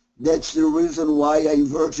only, that's the reason why I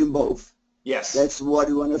invert in both. Yes. That's what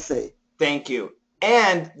you want to say. Thank you.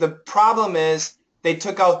 And the problem is they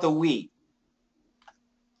took out the we.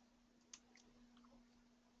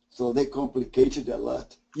 So they complicated a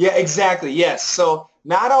lot. Yeah, exactly. Yes. So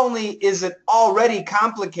not only is it already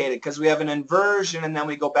complicated because we have an inversion and then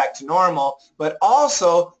we go back to normal, but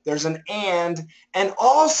also there's an and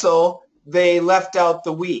also they left out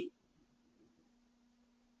the we.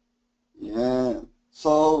 Yeah.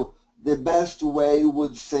 So the best way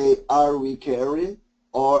would say are we carry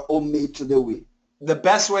or omit the we. The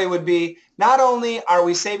best way would be not only are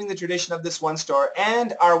we saving the tradition of this one store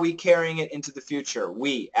and are we carrying it into the future?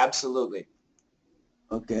 We, absolutely.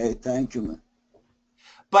 Okay, thank you, man.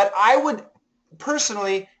 But I would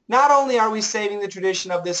personally, not only are we saving the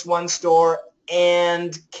tradition of this one store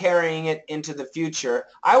and carrying it into the future,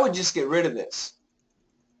 I would just get rid of this.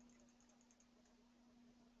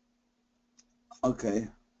 Okay.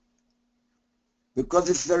 Because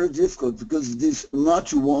it's very difficult, because this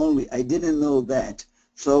not you only, I didn't know that.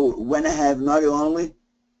 So when I have not only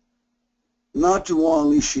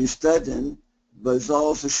she's studying, but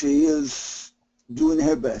also she is doing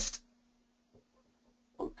her best.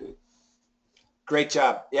 Okay. Great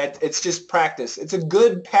job. Yeah, it's just practice. It's a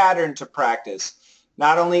good pattern to practice.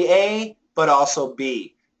 Not only A, but also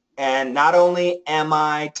B. And not only am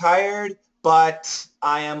I tired, but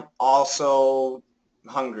I am also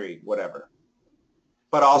hungry, whatever.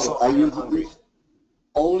 But also so I am hungry.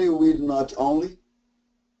 Only with not only?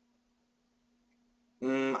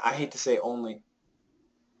 I hate to say only.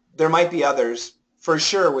 There might be others, for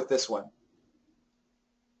sure, with this one.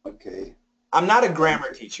 Okay. I'm not a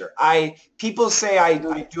grammar teacher. People say I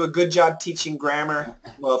do a good job teaching grammar.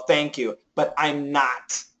 Well, thank you. But I'm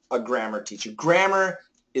not a grammar teacher. Grammar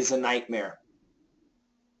is a nightmare.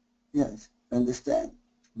 Yes, understand.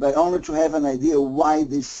 But only to have an idea why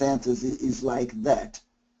this sentence is like that,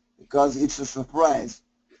 because it's a surprise.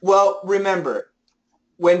 Well, remember,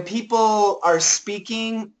 when people are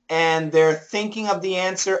speaking and they're thinking of the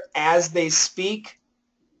answer as they speak,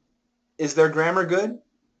 is their grammar good?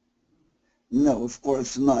 No, of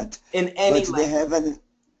course not. In any but they have an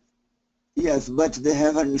yes, but they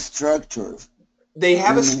have a structure. They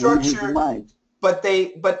have a in his structure, mind. but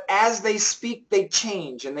as they speak, they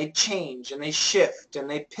change and they shift and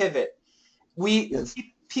they pivot. Yes.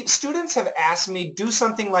 Students have asked me, do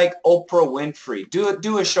something like Oprah Winfrey,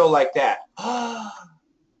 do a show like that.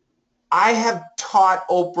 I have taught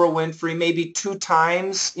Oprah Winfrey maybe 2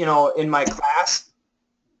 times, in my class.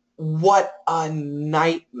 What a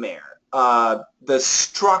nightmare. The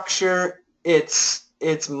structure, it's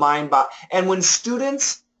mind-boggling. And when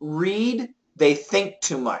students read, they think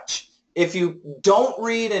too much. If you don't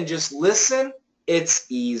read and just listen, it's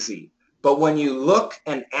easy. But when you look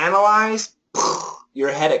and analyze,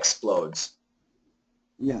 your head explodes.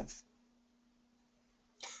 Yes.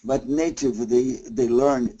 But native, they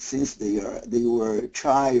learn since they were a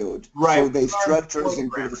child. Right. So the structure is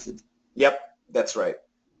implicit. Yep, that's right.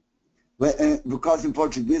 But because in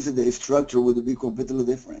Portuguese the structure would be completely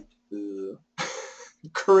different.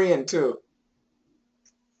 Korean too.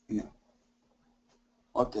 Yeah.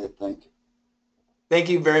 Okay, thank you. Thank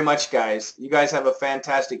you very much, guys. You guys have a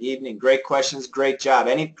fantastic evening. Great questions, great job.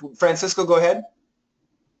 Francisco, go ahead.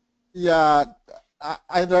 Yeah,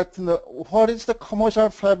 I'd like to know, what is the commercial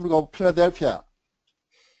fabric of Philadelphia?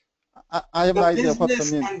 I have no idea what that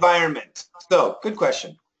Business means. environment. So, good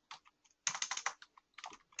question.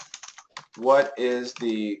 What is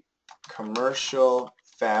the commercial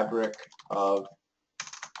fabric of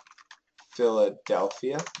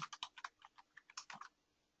Philadelphia?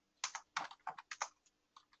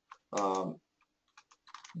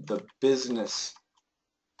 The business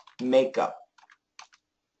makeup,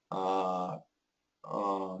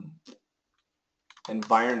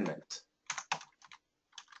 environment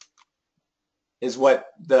is what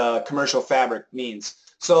the commercial fabric means.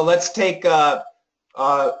 So let's take the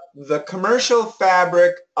commercial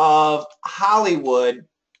fabric of Hollywood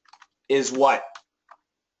is what?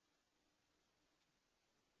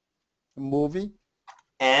 A movie?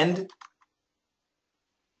 And?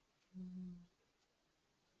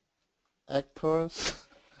 Actors?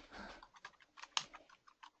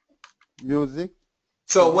 Music?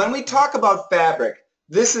 So when we talk about fabric,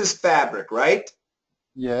 this is fabric, right?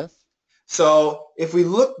 Yes. So if we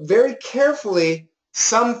look very carefully,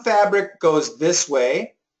 some fabric goes this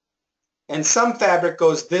way and some fabric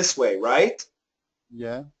goes this way, right?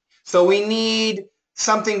 Yeah. So we need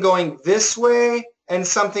something going this way and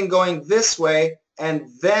something going this way, and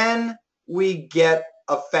then we get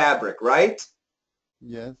a fabric, right?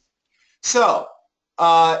 Yes. So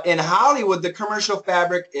in Hollywood, the commercial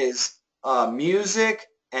fabric is music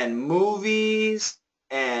and movies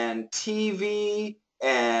and TV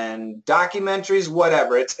and documentaries,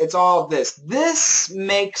 whatever. It's all this. These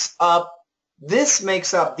make up the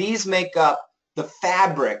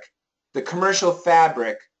fabric, the commercial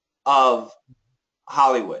fabric of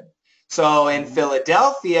Hollywood. So in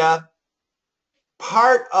Philadelphia,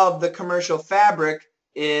 part of the commercial fabric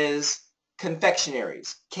is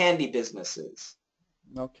confectionaries, candy businesses.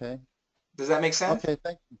 Okay. Does that make sense? Okay,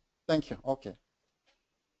 thank you. Thank you. Okay.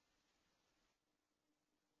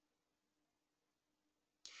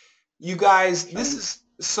 You guys, this is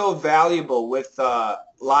so valuable with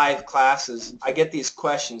live classes. I get these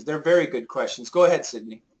questions. They're very good questions. Go ahead,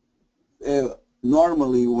 Sydney.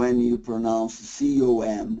 Normally, when you pronounce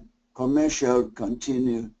COM, commercial,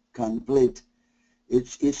 continue, complete,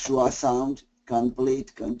 it's raw sound,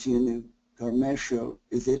 complete, continue, commercial,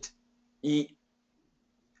 is it?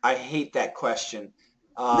 I hate that question.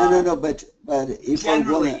 No, but if I'm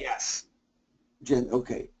Generally, gonna, yes.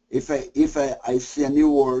 okay, if I see a new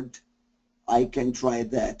word, I can try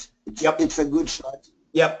that. It's a good shot.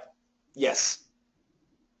 Yep. Yes.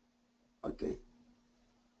 Okay.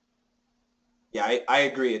 Yeah, I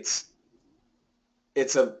agree.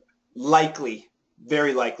 It's a likely,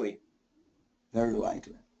 very likely. Very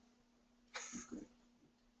likely.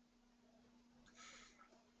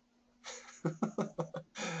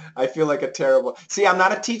 I feel like a terrible. See, I'm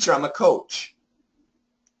not a teacher. I'm a coach.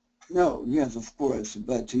 No, yes, of course,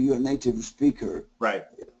 but you're a native speaker. Right.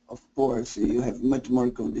 Of course, you have much more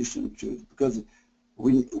condition to, because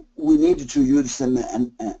we need to use some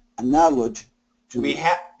analogy. We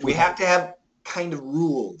have to have kind of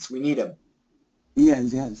rules. We need them.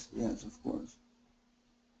 Yes, of course.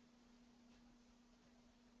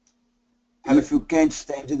 If you can't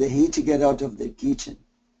stand the heat, get out of the kitchen.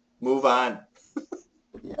 Move on.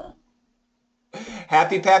 Yeah.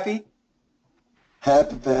 Happy, Pappy?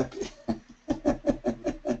 Happy, Pappy.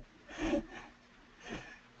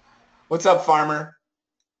 What's up, Farmer?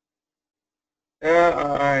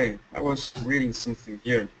 I was reading something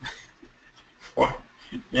here. What?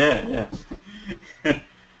 Yeah.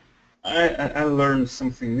 I learned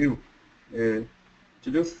something new. To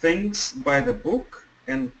do things by the book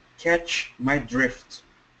and catch my drift.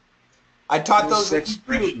 I taught those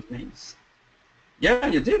expression names. Yeah,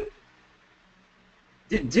 you did.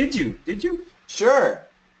 Did you? Did you? Sure.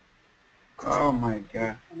 Oh my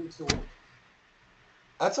God.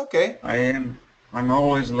 That's okay. I'm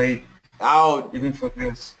always late. Oh, even for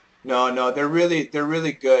this. No, they're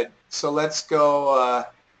really good. So let's go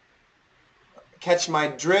catch my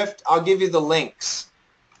drift. I'll give you the links.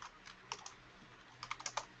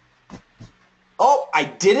 Oh, I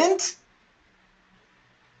didn't?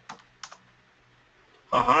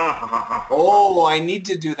 Oh, I need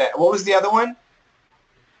to do that. What was the other one?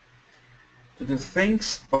 To do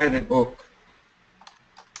things by the book.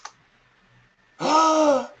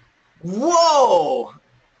 Whoa!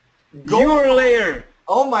 You're later.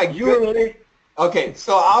 Oh my You're late. Okay,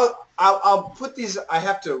 so I'll put these. I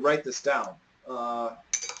have to write this down.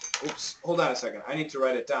 Oops, hold on a second. I need to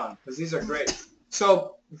write it down because these are great.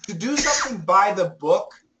 So to do something by the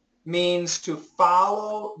book means to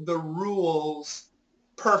follow the rules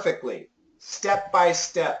perfectly, step by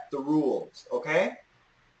step, the rules. Okay?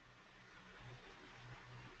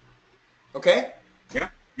 Okay?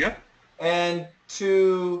 Yeah. And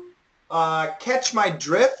to catch my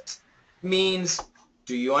drift means,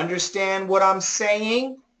 do you understand what I'm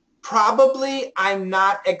saying? Probably I'm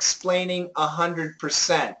not explaining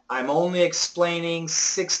 100%. I'm only explaining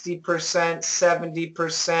 60%,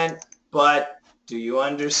 70%, but do you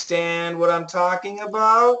understand what I'm talking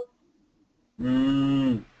about?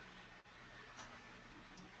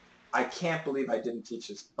 I can't believe I didn't teach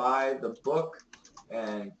this. Buy the book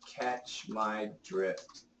and catch my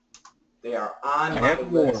drift. They are on my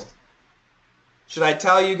list. Should I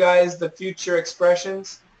tell you guys the future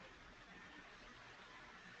expressions?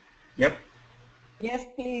 Yep. Yes,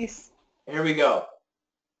 please. Here we go.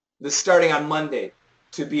 This starting on Monday.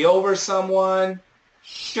 To be over someone,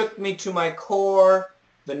 shook me to my core,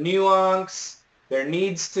 the nuance, there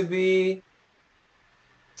needs to be,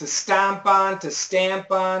 to stomp on, to stamp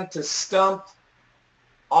on, to stump,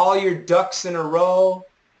 all your ducks in a row,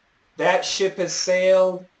 that ship has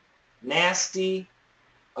sailed, nasty,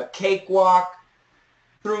 a cakewalk,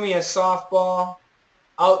 threw me a softball,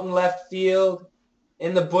 out in left field,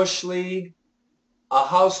 in the Bush League, a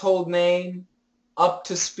household name, up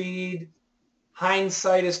to speed,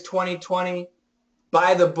 hindsight is 2020,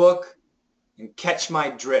 buy the book, and catch my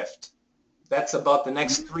drift. That's about the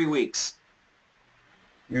next 3 weeks.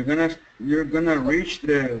 You're gonna reach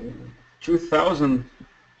the 2000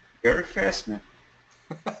 very fast, man.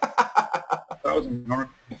 2000 mark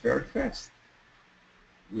very fast.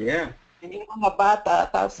 Yeah. And you know about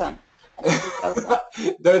 1,000,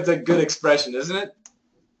 2,000. That's a good expression, isn't it?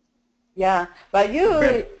 Yeah, but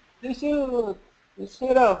Bet. you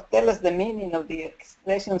should have tell us the meaning of the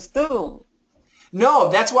expressions too. No,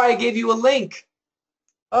 that's why I gave you a link.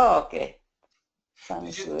 Oh, okay. Did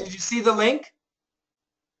Sounds you, good. did you see the link?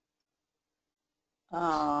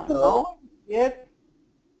 No, yet.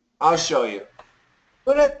 I'll show you.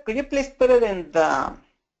 Could you please put it in the,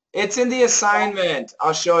 It's in the assignment.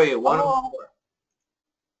 I'll show you. 104.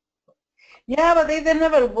 yeah, but they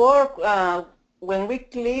never work when we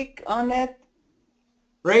click on it.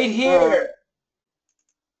 Right here.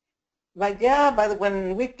 But yeah, but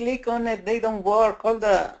when we click on it, they don't work. All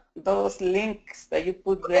those links that you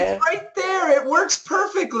put there. It's right there. It works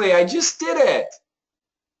perfectly. I just did it.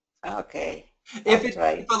 Okay. If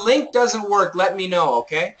a link doesn't work, let me know,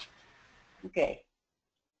 okay? Okay.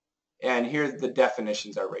 And here the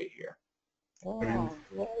definitions are right here. Oh,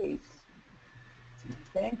 great.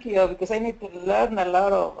 Thank you, because I need to learn a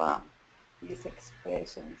lot of these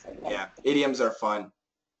expressions. I like Yeah, them. idioms are fun.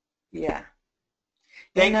 Yeah.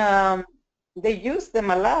 Thank And they use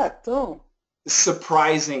them a lot too.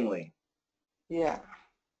 Surprisingly. Yeah.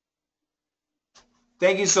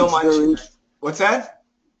 Thank you so much. What's that?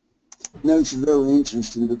 No, it's very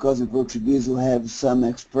interesting because in Portuguese you have some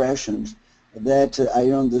expressions that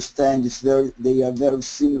I understand they are very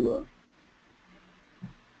similar.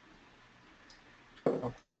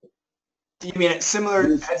 You mean it's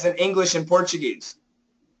similar as in English and Portuguese?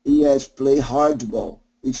 Yes, play hardball.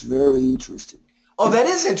 It's very interesting. Oh, that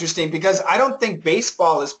is interesting because I don't think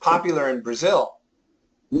baseball is popular in Brazil.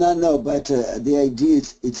 No, but the idea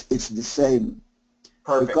is it's the same.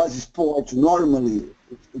 Perfect. Because sport normally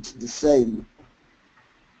it's the same.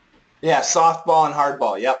 Yeah, softball and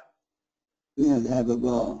hardball. Yep. Yeah, they have a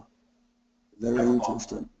ball. Very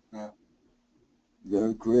interesting. Yeah.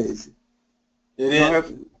 Very crazy. We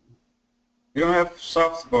don't have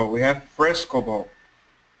softball. We have fresco ball.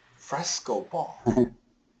 Fresco ball.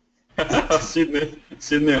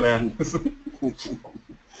 Sydney land.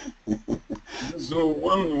 So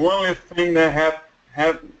one thing that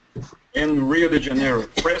have in Rio de Janeiro,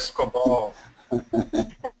 fresco ball.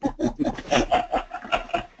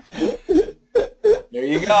 There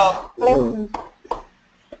you go.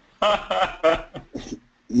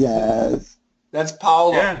 Yes. That's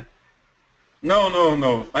Paulo. Yeah.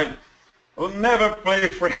 No. I will never play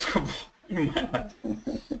fresco ball in my life.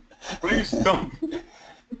 Please don't.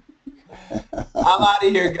 I'm out of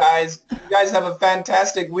here, guys. You guys have a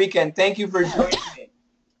fantastic weekend. Thank you for joining me.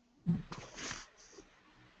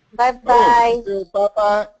 Bye-bye.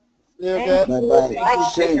 Bye-bye. See you again. Bye-bye.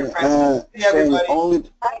 Bye. Shane, only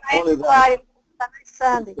that.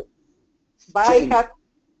 Sunday. Bye,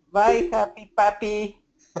 happy papi.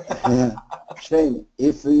 Shane,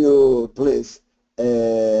 if you please,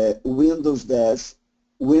 Windows 10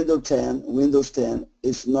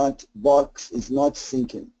 is not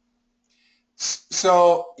syncing.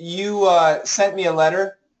 So you sent me a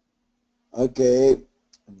letter? Okay,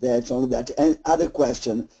 that's only that. And other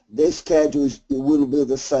question, the schedules will be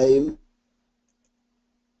the same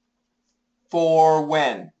For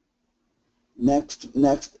when? next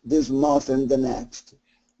this month and the next,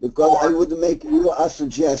 because I would make you a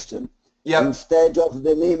suggestion. Yep. Instead of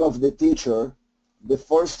the name of the teacher, the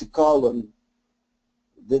first column,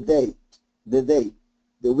 the date, the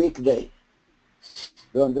weekday.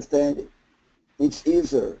 You understand it? It's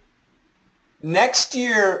easier. Next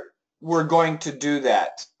year, we're going to do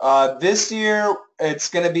that. This year, it's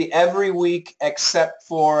going to be every week except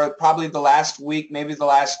for probably the last week, maybe the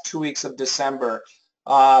last 2 weeks of December.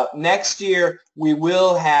 Next year, we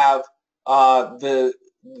will have the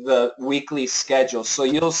weekly schedule. So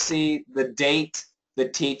you'll see the date, the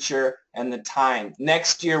teacher, and the time.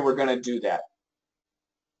 Next year, we're going to do that.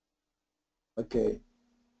 Okay.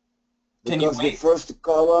 Can you Because the wait? first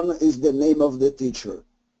column is the name of the teacher.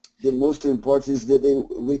 The most important is the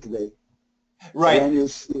weekday. Right. When you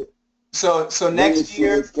see, So when you next see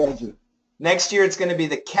year, the schedule. next year it's going to be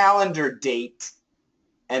the calendar date,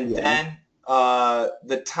 and then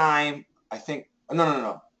the time. I think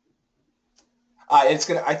no. I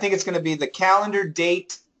think it's going to be the calendar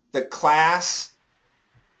date, the class,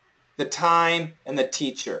 the time, and the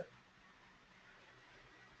teacher.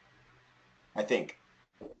 I think.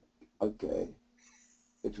 Okay.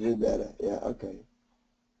 It will be better. Yeah, okay.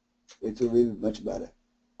 It will be much better.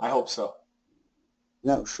 I hope so.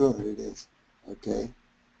 No, sure it is. Okay.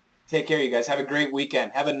 Take care, you guys. Have a great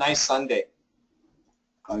weekend. Have a nice Sunday.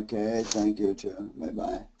 Okay, thank you too.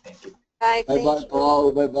 Bye-bye. Thank you. Bye, thank Bye-bye, you.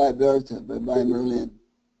 Paul. Bye-bye, Bertha. Bye-bye, Merlin.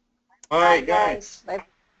 Bye, Bye, guys. Bye.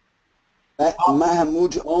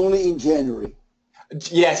 Mahmoud only in January.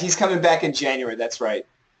 Yes, he's coming back in January. That's right.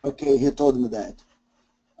 Okay, he told me that.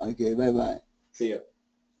 Okay, bye-bye. See you.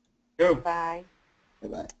 Go. Bye.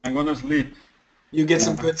 Bye-bye. I'm gonna sleep. You get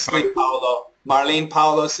some good sleep, Paolo. Marlene,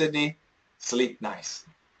 Paolo, Sydney, sleep nice.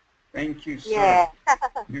 Thank you, sir. Yeah.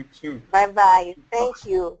 You too. Bye-bye. Thank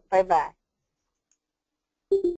you. Bye-bye.